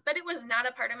them. But it was not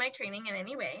a part of my training in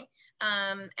any way.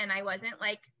 And I wasn't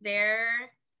like there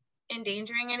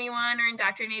endangering anyone or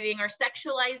indoctrinating or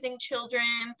sexualizing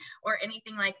children or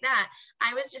anything like that.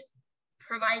 I was just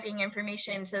providing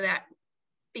information so that,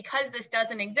 because this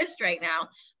doesn't exist right now,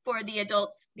 for the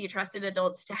adults, the trusted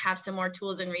adults, to have some more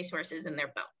tools and resources in their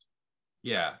belt.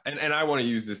 Yeah, and I want to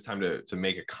use this time to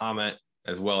make a comment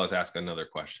as well as ask another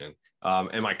question.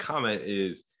 And my comment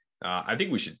is, I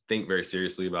think we should think very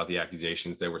seriously about the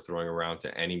accusations that we're throwing around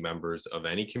to any members of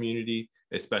any community,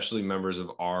 especially members of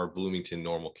our Bloomington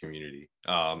Normal community.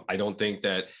 I don't think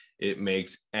that it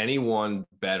makes anyone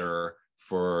better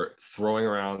for throwing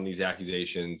around these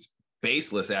accusations,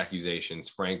 baseless accusations,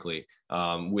 frankly,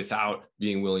 without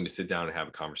being willing to sit down and have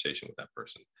a conversation with that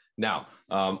person. Now,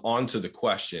 on to the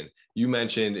question. You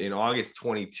mentioned in August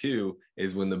 22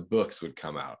 is when the books would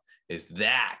come out. Is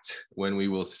that when we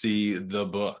will see the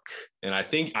book? And I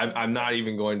think I'm not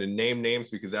even going to name names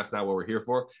because that's not what we're here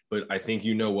for, but I think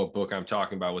you know what book I'm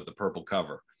talking about with the purple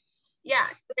cover. Yeah,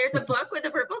 so there's a book with a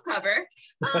purple cover.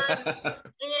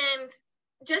 And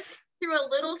just through a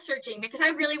little searching, because I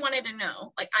really wanted to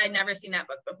know, like, I'd never seen that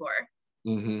book before.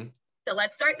 Mm-hmm. So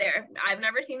let's start there. I've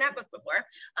never seen that book before.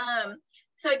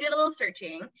 So I did a little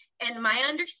searching, and my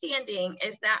understanding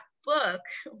is that book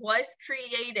was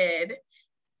created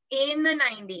in the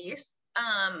 90s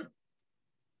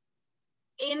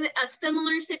in a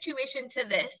similar situation to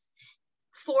this,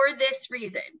 for this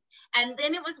reason. And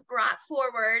then it was brought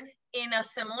forward in a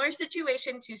similar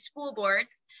situation to school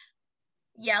boards,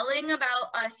 yelling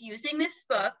about us using this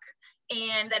book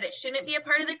and that it shouldn't be a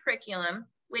part of the curriculum,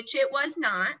 which it was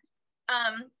not.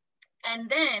 And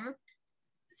then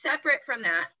separate from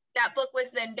that, that book was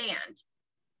then banned.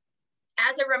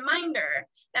 As a reminder,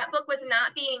 that book was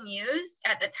not being used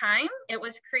at the time. It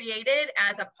was created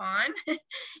as a pawn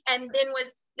and then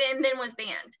was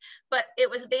banned, but it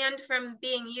was banned from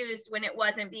being used when it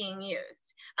wasn't being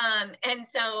used. And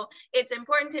so it's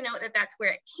important to note that that's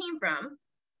where it came from.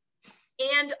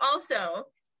 And also,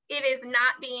 it is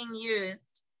not being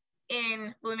used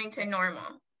in Bloomington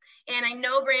Normal. And I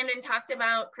know Brandon talked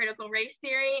about critical race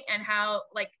theory and how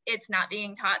like it's not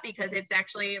being taught because it's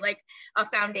actually like a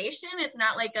foundation. It's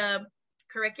not like a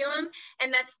curriculum.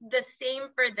 And that's the same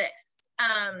for this.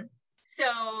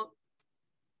 So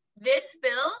this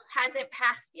bill hasn't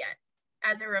passed yet,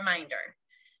 as a reminder.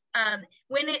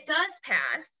 When it does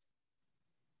pass,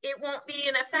 it won't be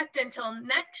in effect until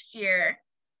next year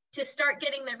to start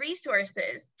getting the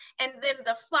resources, and then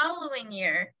the following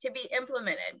year to be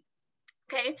implemented.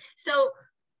 Okay, so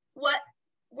what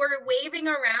we're waving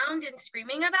around and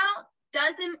screaming about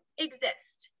doesn't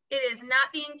exist. It is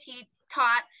not being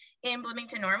taught in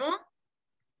Bloomington Normal.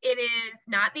 It is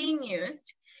not being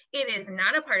used. It is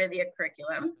not a part of the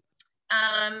curriculum.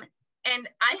 And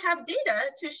I have data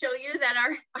to show you that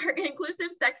our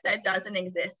inclusive sex ed doesn't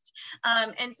exist.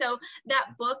 And so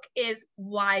that book is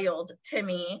wild to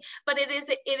me, but it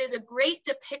is a great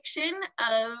depiction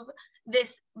of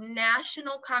this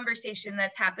national conversation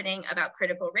that's happening about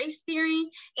critical race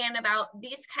theory and about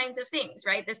these kinds of things,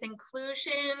 right? This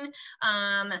inclusion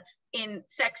in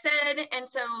sex ed. And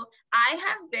so I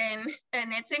have been,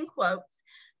 and it's in quotes,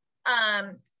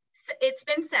 it's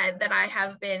been said that I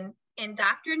have been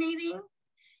indoctrinating,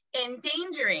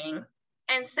 endangering,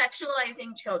 and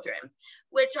sexualizing children,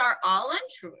 which are all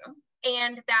untrue.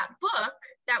 And that book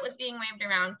that was being waved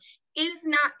around is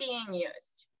not being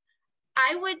used.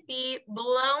 I would be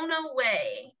blown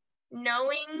away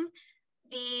knowing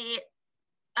the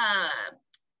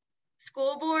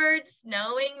school boards,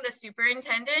 knowing the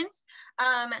superintendents,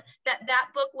 that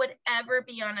book would ever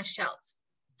be on a shelf.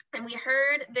 And we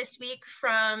heard this week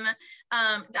from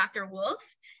Dr. Wolf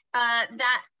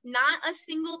that not a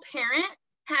single parent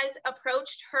has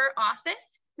approached her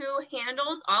office, who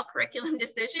handles all curriculum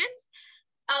decisions,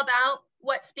 about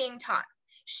what's being taught.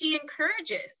 She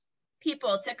encourages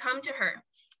people to come to her.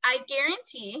 I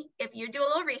guarantee if you do a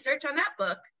little research on that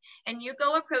book and you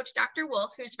go approach Dr.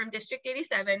 Wolf, who's from District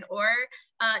 87, or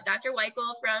Dr.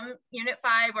 Weichel from Unit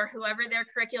 5, or whoever their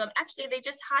curriculum, actually they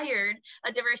just hired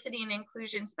a diversity and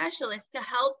inclusion specialist to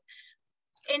help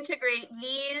integrate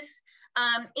these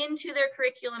into their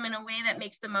curriculum in a way that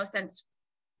makes the most sense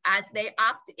as they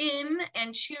opt in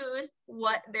and choose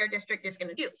what their district is going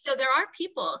to do. So there are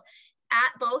people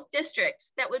at both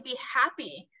districts that would be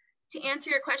happy to answer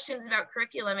your questions about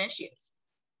curriculum issues.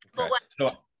 Okay.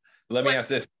 So let me ask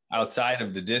this, outside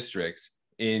of the districts,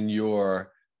 in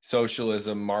your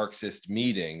socialism Marxist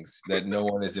meetings that no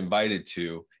one is invited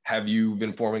to, have you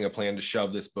been forming a plan to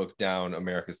shove this book down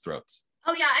America's throats?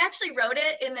 Oh yeah, I actually wrote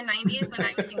it in the 90s when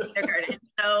I was in kindergarten.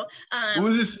 So it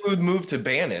was a smooth move to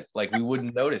ban it. Like we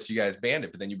wouldn't notice you guys banned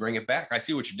it, but then you bring it back. I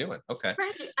see what you're doing. Okay.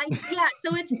 Right. Yeah.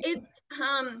 So it's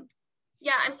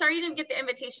yeah, I'm sorry you didn't get the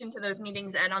invitation to those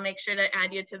meetings, Ed. I'll make sure to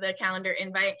add you to the calendar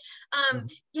invite.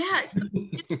 Yeah, so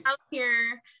it's out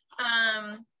here,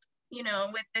 you know,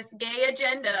 with this gay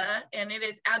agenda, and it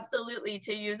is absolutely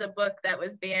to use a book that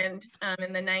was banned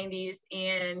in the 90s,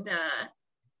 and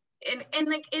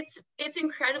like it's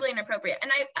incredibly inappropriate.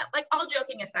 And I, like, all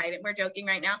joking aside, we're joking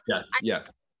right now. Yes.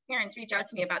 Yes. Parents reach out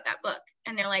to me about that book,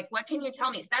 and they're like, what can you tell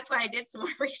me? So that's why I did some more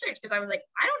research, because I was like,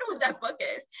 I don't know what that book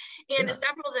is. And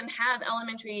several of them have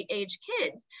elementary age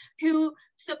kids who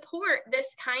support this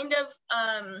kind of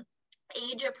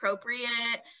age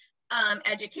appropriate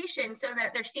education, so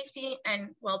that their safety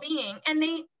and well-being, and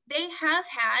they have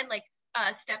had like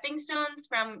stepping stones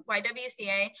from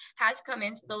YWCA has come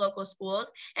into the local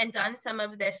schools and done some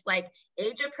of this like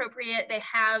age appropriate. They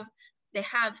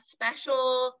have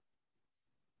special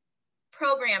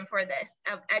program for this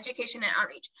of education and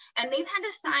outreach, and they've had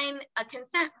to sign a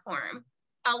consent form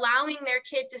allowing their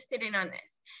kid to sit in on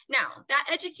this. Now, that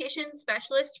education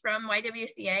specialist from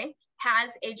YWCA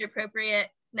has age appropriate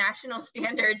national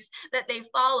standards that they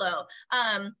follow.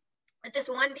 But this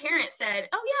one parent said,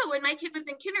 oh yeah, when my kid was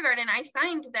in kindergarten, I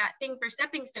signed that thing for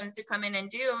stepping stones to come in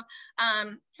and do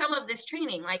some of this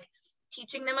training, like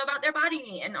teaching them about their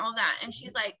body and all that. And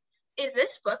she's like, is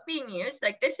this book being used?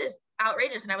 Like, this is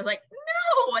outrageous. And I was like,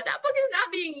 no, that book is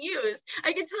not being used.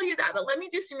 I can tell you that, but let me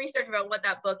do some research about what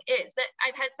that book is. That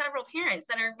I've had several parents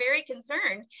that are very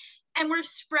concerned, and we're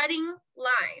spreading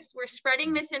lies. We're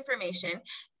spreading misinformation.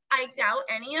 I doubt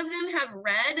any of them have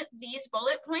read these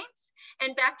bullet points.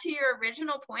 And back to your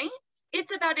original point,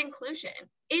 it's about inclusion.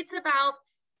 It's about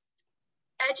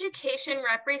education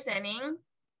representing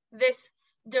this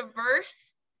diverse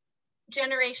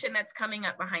generation that's coming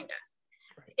up behind us.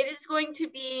 Right. It is going to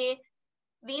be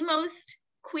the most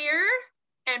queer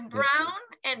and brown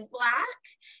and black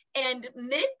and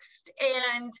mixed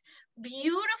and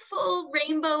beautiful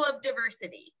rainbow of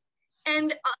diversity.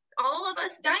 And all of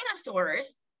us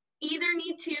dinosaurs either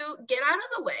need to get out of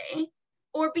the way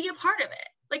or be a part of it.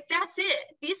 Like, that's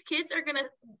it. These kids are gonna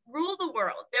rule the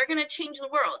world. They're gonna change the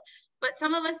world. But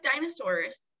some of us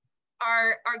dinosaurs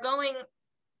are going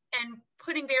and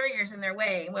putting barriers in their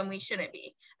way when we shouldn't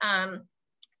be.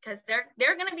 Because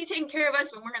they're gonna be taking care of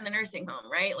us when we're in the nursing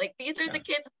home, right? Like, these are the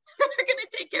kids that are gonna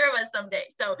take care of us someday.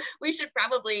 So we should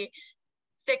probably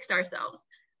fix ourselves.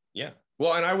 Yeah.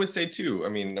 Well, and I would say too, I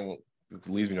mean, this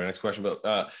leads me to my next question,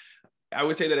 but I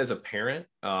would say that as a parent,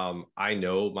 I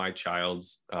know my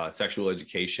child's sexual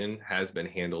education has been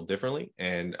handled differently.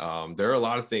 And there are a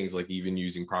lot of things, like even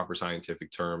using proper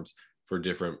scientific terms for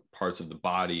different parts of the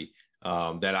body,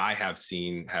 that I have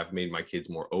seen have made my kids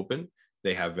more open.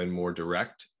 They have been more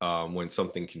direct when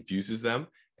something confuses them.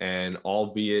 And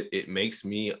albeit it makes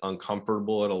me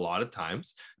uncomfortable at a lot of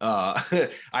times, I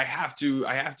have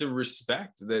to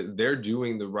respect that they're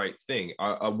doing the right thing.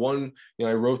 I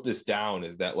wrote this down,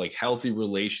 is that like healthy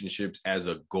relationships as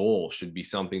a goal should be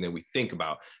something that we think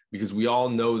about, because we all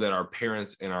know that our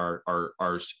parents and our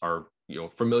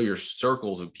familiar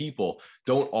circles of people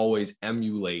don't always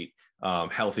emulate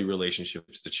healthy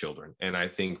relationships to children. And I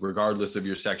think regardless of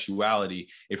your sexuality,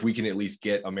 if we can at least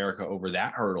get America over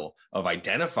that hurdle of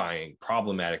identifying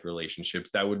problematic relationships,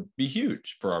 that would be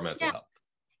huge for our mental health.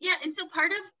 Yeah. And so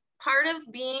part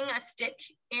of being a stick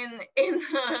in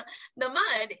the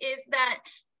mud is that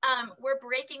we're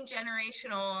breaking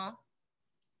generational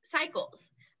cycles,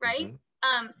 right?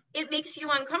 Mm-hmm. It makes you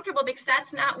uncomfortable because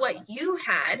that's not what you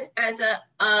had as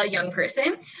a young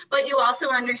person, but you also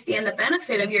understand the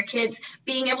benefit of your kids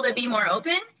being able to be more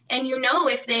open. And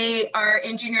if they are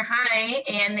in junior high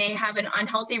and they have an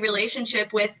unhealthy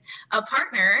relationship with a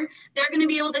partner, they're going to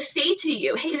be able to say to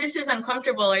you, hey, this is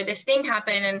uncomfortable, or this thing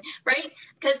happened, and right?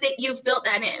 Because you've built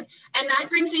that in. And that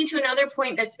brings me to another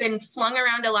point that's been flung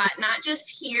around a lot, not just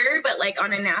here, but like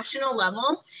on a national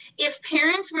level. If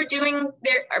parents were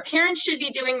our parents should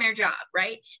be doing their job,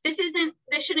 right? This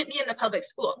shouldn't be in the public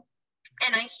school.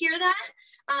 And I hear that.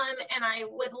 And I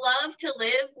would love to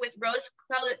live with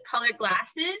rose-colored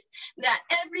glasses that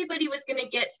everybody was going to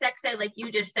get sex ed like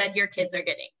you just said your kids are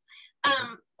getting.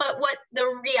 But what the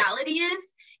reality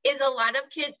is a lot of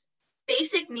kids'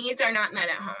 basic needs are not met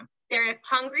at home. They're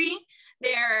hungry,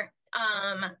 their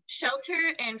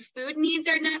shelter and food needs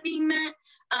are not being met.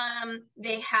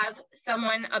 They have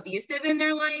someone abusive in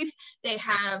their life. They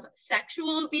have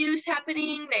sexual abuse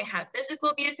happening. They have physical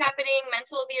abuse happening,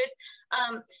 mental abuse.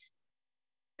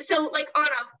 So like on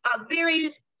a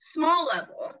very small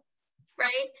level,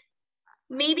 right?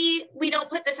 Maybe we don't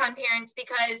put this on parents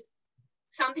because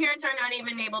some parents are not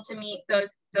even able to meet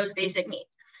those basic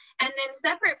needs. And then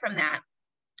separate from that,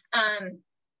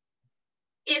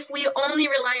 if we only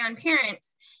rely on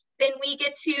parents, then we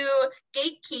get to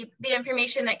gatekeep the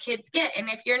information that kids get. And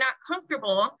if you're not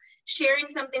comfortable sharing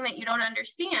something that you don't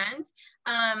understand,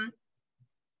 and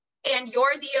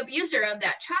you're the abuser of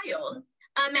that child,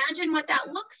 imagine what that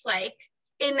looks like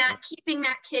in that keeping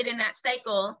that kid in that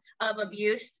cycle of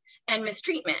abuse and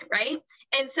mistreatment, right?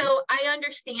 And so I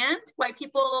understand why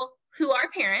people who are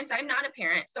parents, I'm not a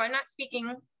parent, so I'm not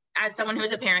speaking as someone who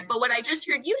is a parent, but what I just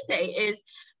heard you say is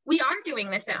we are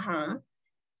doing this at home,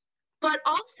 but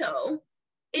also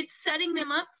it's setting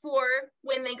them up for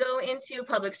when they go into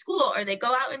public school or they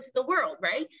go out into the world,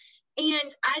 right?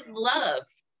 And I'd love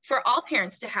for all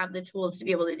parents to have the tools to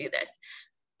be able to do this.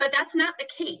 But that's not the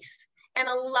case. And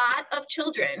a lot of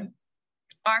children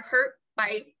are hurt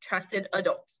by trusted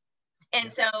adults.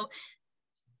 And so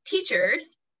teachers,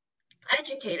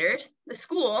 educators, the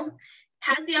school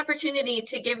has the opportunity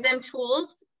to give them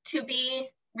tools to be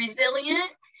resilient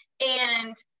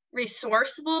and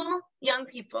resourceful young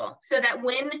people so that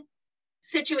when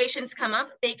situations come up,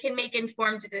 they can make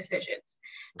informed decisions.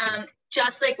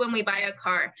 Just like when we buy a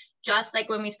car, just like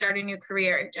when we start a new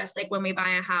career, just like when we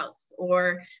buy a house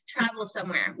or travel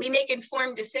somewhere, we make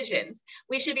informed decisions.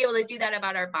 We should be able to do that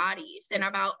about our bodies and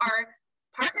about our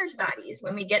partners' bodies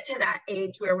when we get to that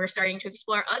age where we're starting to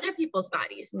explore other people's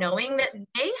bodies, knowing that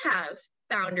they have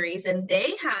boundaries and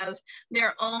they have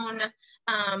their own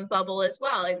bubble as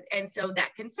well. And so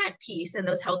that consent piece and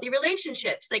those healthy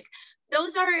relationships, like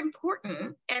those are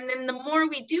important. And then the more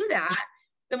we do that,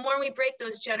 the more we break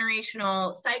those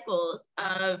generational cycles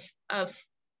of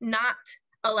not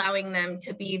allowing them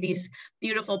to be these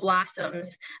beautiful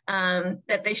blossoms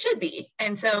that they should be.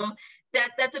 And so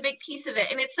that's a big piece of it.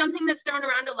 And it's something that's thrown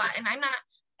around a lot. And I'm not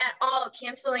at all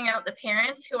canceling out the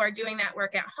parents who are doing that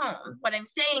work at home. What I'm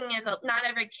saying is not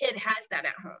every kid has that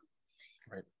at home.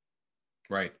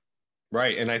 Right.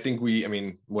 And I think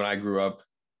when I grew up,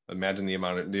 but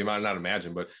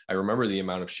I remember the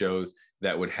amount of shows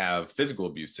that would have physical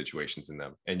abuse situations in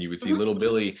them. And you would see little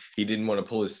Billy, he didn't want to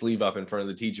pull his sleeve up in front of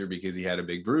the teacher because he had a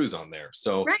big bruise on there.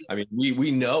 So,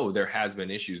 we know there has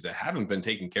been issues that haven't been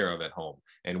taken care of at home.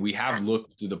 And we have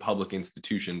looked to the public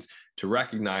institutions to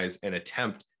recognize and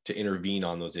attempt to intervene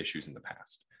on those issues in the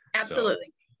past.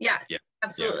 Absolutely. So,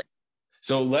 absolutely. Yeah.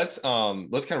 So let's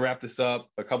kind of wrap this up.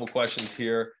 A couple questions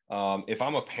here. If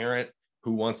I'm a parent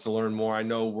who wants to learn more, I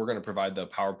know we're going to provide the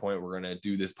PowerPoint. We're going to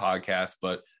do this podcast,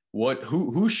 but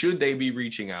who should they be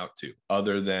reaching out to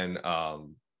other than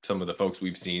some of the folks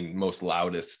we've seen most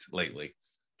loudest lately?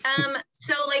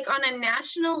 So like on a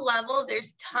national level,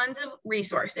 there's tons of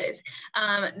resources.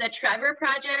 The Trevor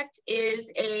Project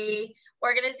is a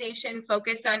organization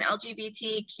focused on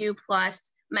LGBTQ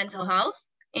plus mental health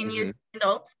in youth and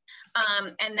adults.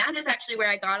 And that is actually where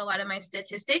I got a lot of my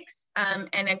statistics,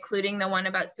 and including the one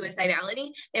about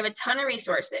suicidality. They have a ton of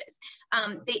resources.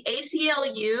 The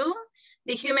ACLU,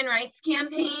 the Human Rights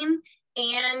Campaign,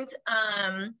 and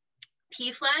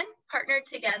PFLAG partnered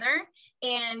together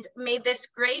and made this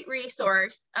great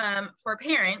resource for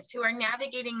parents who are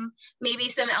navigating maybe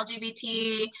some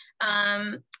LGBT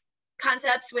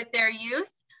concepts with their youth.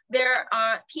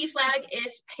 PFLAG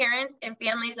is Parents and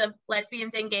Families of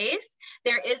Lesbians and Gays.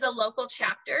 There is a local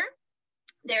chapter.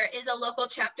 There is a local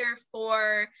chapter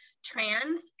for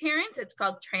trans parents. It's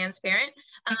called Transparent.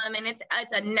 And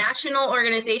it's a national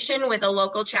organization with a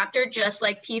local chapter, just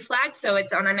like PFLAG. So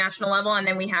it's on a national level, and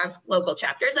then we have local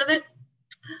chapters of it.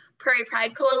 Prairie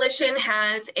Pride Coalition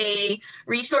has a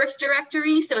resource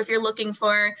directory. So if you're looking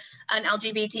for an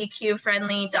LGBTQ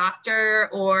friendly doctor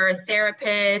or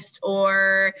therapist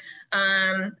or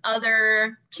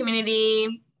other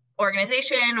community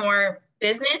organization or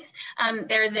business,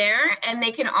 they're there. And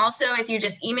they can also, if you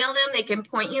just email them, they can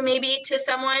point you maybe to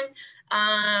someone.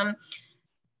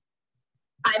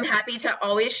 I'm happy to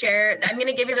always share. I'm going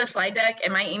to give you the slide deck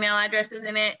and my email address is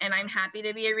in it, and I'm happy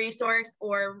to be a resource,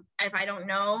 or if I don't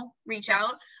know, reach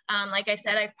out. Like I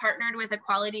said, I've partnered with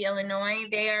Equality Illinois.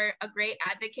 They are a great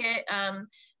advocate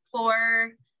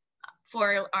for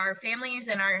our families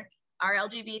and our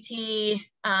LGBT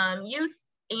youth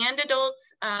and adults.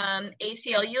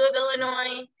 ACLU of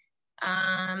Illinois,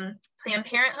 Planned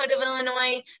Parenthood of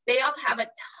Illinois, they all have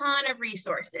a ton of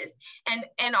resources,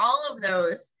 and all of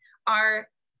those are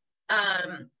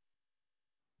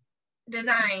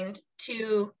designed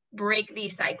to break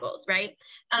these cycles, right?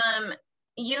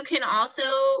 You can also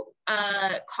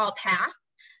call PATH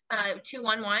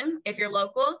 211 if you're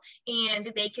local,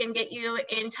 and they can get you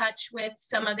in touch with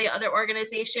some of the other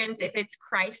organizations. If it's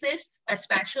crisis,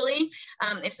 especially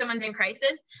if someone's in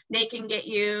crisis, they can get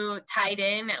you tied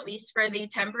in, at least for the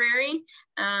temporary.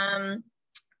 And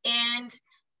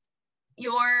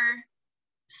your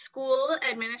school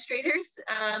administrators,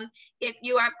 if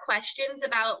you have questions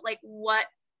about like what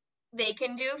they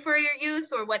can do for your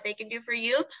youth or what they can do for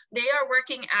you, they are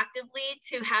working actively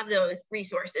to have those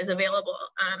resources available.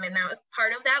 And that was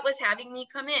part of that was having me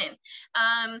come in.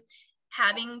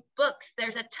 Having books,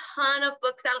 there's a ton of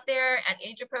books out there at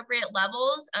age appropriate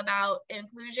levels about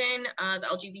inclusion of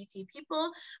LGBT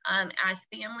people. As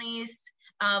families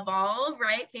evolve,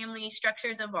 right? Family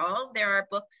structures evolve. There are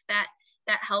books that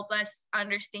help us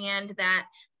understand that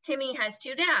Timmy has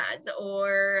two dads,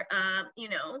 or,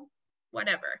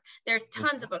 whatever. There's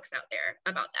tons of books out there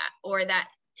about that, or that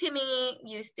Timmy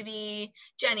used to be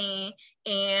Jenny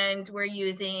and we're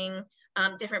using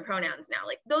different pronouns now.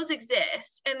 Like those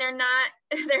exist, and they're not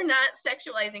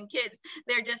sexualizing kids.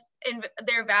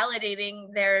 They're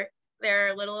validating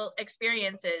their little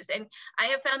experiences. And I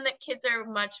have found that kids are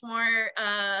much more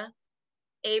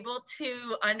able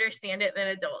to understand it than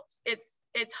adults.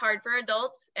 It's hard for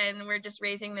adults, and we're just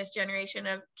raising this generation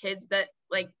of kids that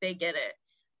like they get it.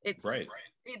 It's right.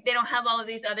 They don't have all of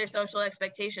these other social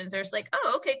expectations. They're just like,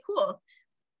 oh, okay, cool.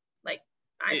 Like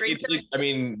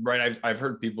right. I've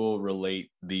heard people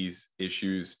relate these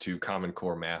issues to Common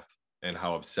Core math. and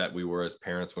how upset we were as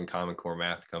parents when Common Core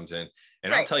math comes in.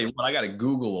 And Right. I'll tell you what, I got to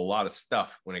Google a lot of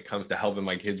stuff when it comes to helping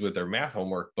my kids with their math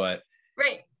homework, but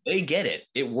Right. they get it.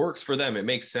 It works for them. It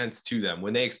makes sense to them.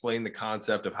 When they explain the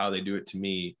concept of how they do it to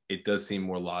me, it does seem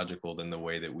more logical than the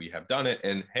way that we have done it.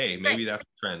 And hey, maybe that's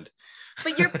a trend.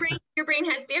 But your brain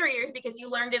has barriers because you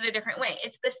learned it a different way.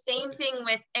 It's the same thing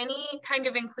with any kind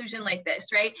of inclusion like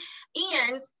this, right?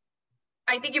 And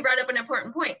I think you brought up an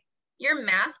important point. Your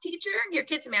math teacher, your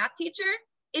kid's math teacher,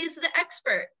 is the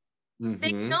expert.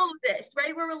 They know this,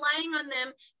 right? We're relying on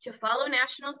them to follow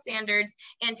national standards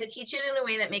and to teach it in a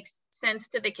way that makes sense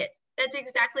to the kids. That's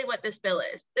exactly what this bill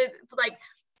is.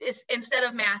 It's instead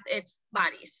of math, it's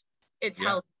bodies, it's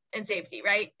health and safety,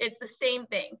 right? It's the same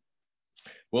thing.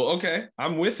 Well, okay,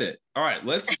 I'm with it. All right,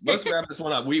 let's wrap this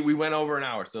one up. We went over an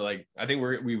hour, so like I think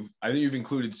you've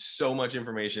included so much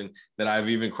information that I've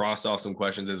even crossed off some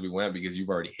questions as we went because you've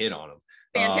already hit on them.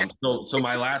 So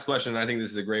my last question, I think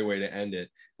this is a great way to end it.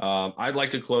 I'd like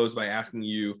to close by asking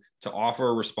you to offer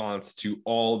a response to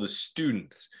all the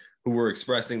students who were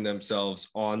expressing themselves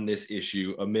on this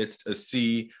issue amidst a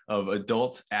sea of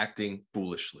adults acting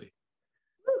foolishly.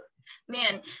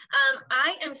 Man,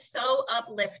 I am so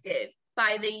uplifted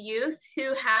by the youth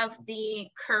who have the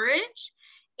courage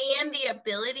and the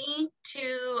ability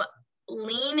to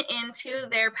lean into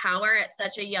their power at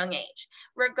such a young age.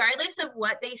 Regardless of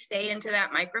what they say into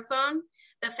that microphone,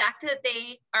 the fact that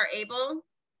they are able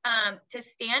to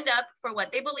stand up for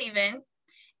what they believe in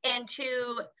and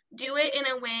to do it in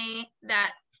a way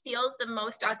that feels the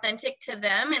most authentic to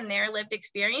them and their lived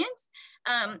experience,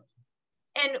 and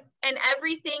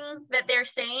everything that they're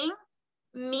saying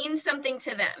means something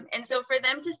to them. And so for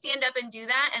them to stand up and do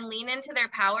that and lean into their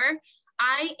power,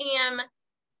 I am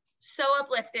so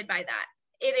uplifted by that.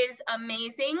 It is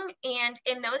amazing. And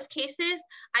in those cases,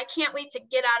 I can't wait to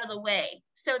get out of the way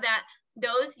so that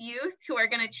those youth who are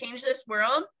going to change this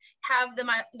world have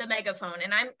the megaphone.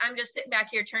 And I'm just sitting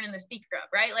back here turning the speaker up,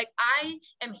 right? Like I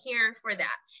am here for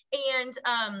that. And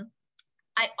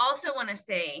I also want to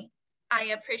say, I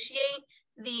appreciate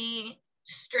the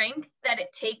strength that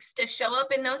it takes to show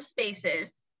up in those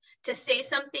spaces, to say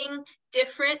something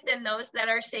different than those that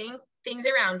are saying things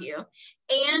around you,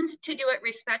 and to do it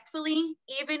respectfully,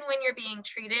 even when you're being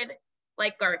treated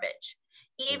like garbage,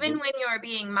 even when you're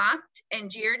being mocked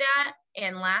and jeered at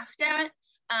and laughed at,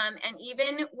 and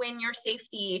even when your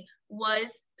safety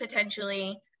was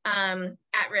potentially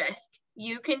at risk.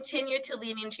 You continue to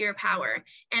lean into your power.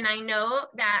 And I know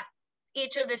that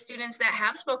each of the students that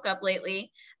have spoke up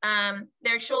lately,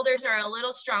 their shoulders are a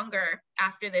little stronger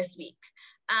after this week.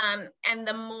 And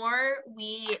the more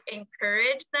we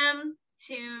encourage them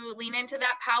to lean into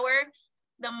that power,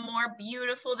 the more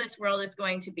beautiful this world is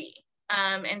going to be.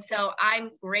 And so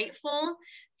I'm grateful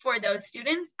for those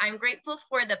students. I'm grateful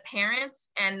for the parents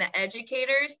and the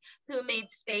educators who made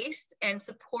space and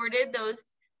supported those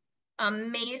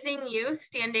amazing youth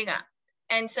standing up.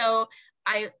 And so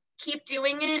I keep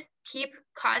doing it, keep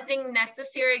causing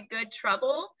necessary good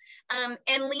trouble,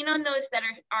 and lean on those that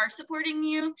are supporting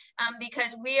you,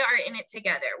 because we are in it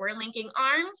together. We're linking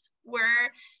arms,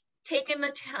 we're taking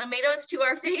the tomatoes to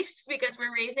our face because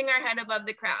we're raising our head above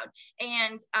the crowd,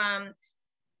 and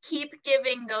keep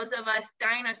giving those of us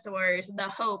dinosaurs the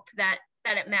hope that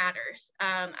it matters.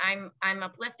 I'm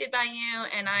uplifted by you,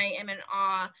 and I am in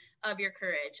awe of your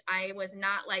courage. I was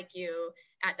not like you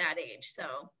at that age.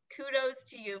 So kudos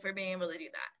to you for being able to do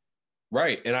that.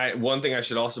 Right. And one thing I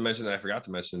should also mention that I forgot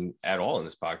to mention at all in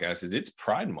this podcast is it's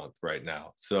Pride Month right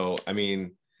now. So, I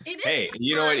mean, hey,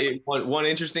 you know what? One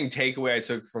interesting takeaway I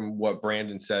took from what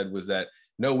Brandon said was that,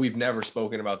 no, we've never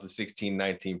spoken about the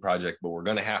 1619 project, but we're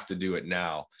going to have to do it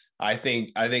now. I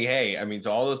think, hey, I mean,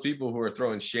 to all those people who are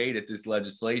throwing shade at this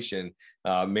legislation,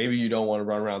 maybe you don't want to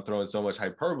run around throwing so much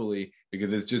hyperbole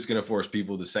because it's just going to force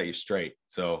people to set you straight.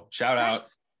 So shout out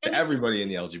to everybody in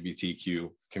the LGBTQ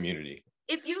community.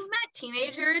 If you've met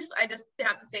teenagers, I just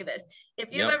have to say this.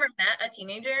 If you've ever met a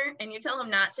teenager and you tell them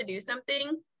not to do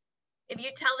something, if you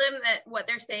tell them that what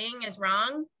they're saying is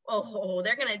wrong,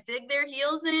 they're going to dig their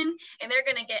heels in and they're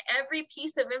going to get every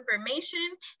piece of information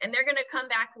and they're going to come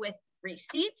back with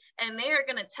receipts and they are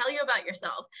going to tell you about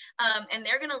yourself, and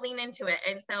they're going to lean into it.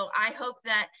 And so I hope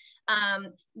that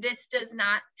this does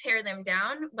not tear them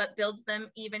down, but builds them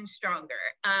even stronger.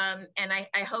 And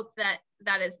I hope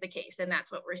that is the case, and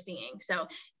that's what we're seeing. So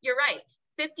you're right.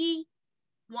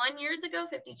 51 years ago,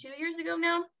 52 years ago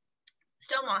now,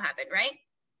 Stonewall happened, right?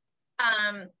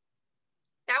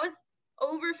 That was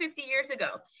over 50 years ago.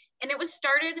 And it was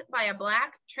started by a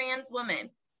Black trans woman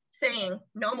saying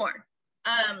no more.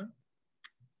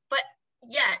 But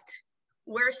yet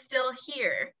we're still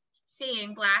here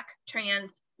seeing Black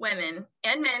trans women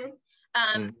and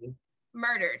men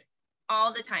murdered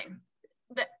all the time.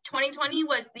 2020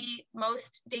 was the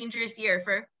most dangerous year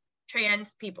for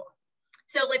trans people.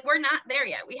 So like, we're not there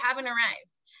yet. We haven't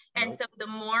arrived. And so the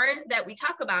more that we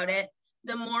talk about it,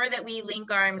 the more that we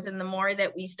link arms and the more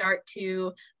that we start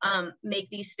to make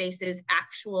these spaces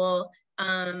actual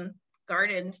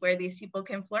gardens where these people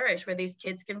can flourish, where these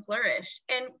kids can flourish.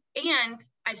 And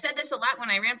I said this a lot when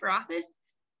I ran for office,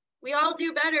 we all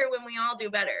do better when we all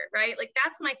do better, right? Like,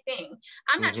 that's my thing.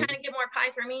 I'm not trying to get more pie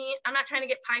for me. I'm not trying to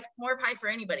get more pie for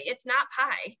anybody. It's not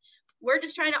pie. We're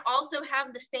just trying to also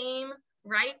have the same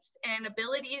rights and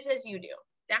abilities as you do.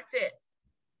 That's it.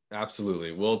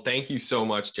 Absolutely. Well, thank you so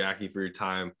much, Jackie, for your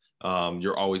time.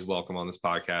 You're always welcome on this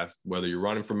podcast, whether you're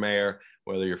running for mayor,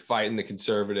 whether you're fighting the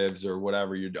conservatives or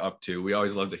whatever you're up to. We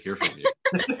always love to hear from you.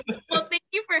 Well, thank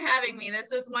you for having me. This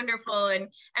was wonderful. And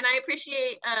I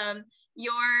appreciate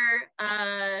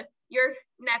your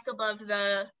neck above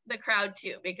the crowd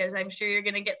too, because I'm sure you're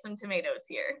going to get some tomatoes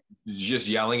here. Just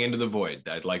yelling into the void.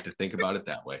 I'd like to think about it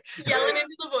that way. Yelling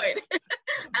into the void.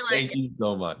 I like Thank it. you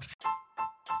so much.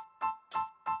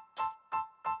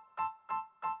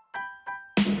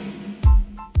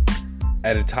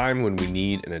 At a time when we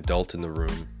need an adult in the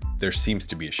room, there seems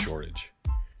to be a shortage.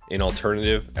 In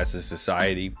alternative, as a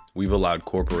society, we've allowed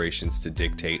corporations to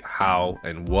dictate how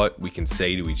and what we can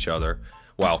say to each other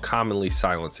while commonly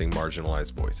silencing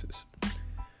marginalized voices.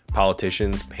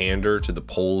 Politicians pander to the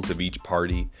polls of each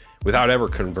party without ever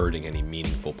converting any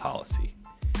meaningful policy.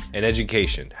 And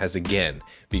education has again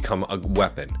become a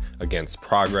weapon against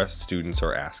progress students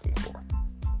are asking for.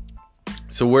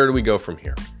 So where do we go from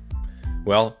here?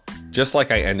 Well, just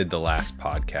like I ended the last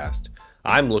podcast,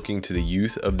 I'm looking to the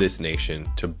youth of this nation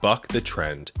to buck the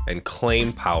trend and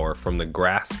claim power from the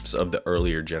grasps of the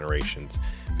earlier generations,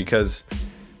 because,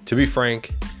 to be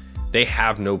frank, they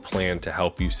have no plan to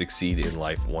help you succeed in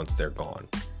life once they're gone.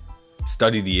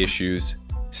 Study the issues,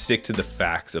 stick to the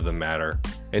facts of the matter,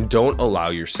 and don't allow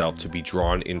yourself to be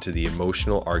drawn into the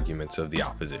emotional arguments of the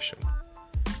opposition.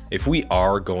 If we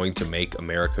are going to make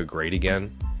America great again,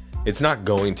 it's not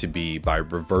going to be by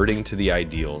reverting to the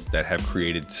ideals that have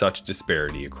created such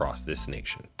disparity across this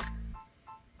nation.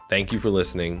 Thank you for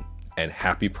listening, and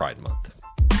happy Pride Month.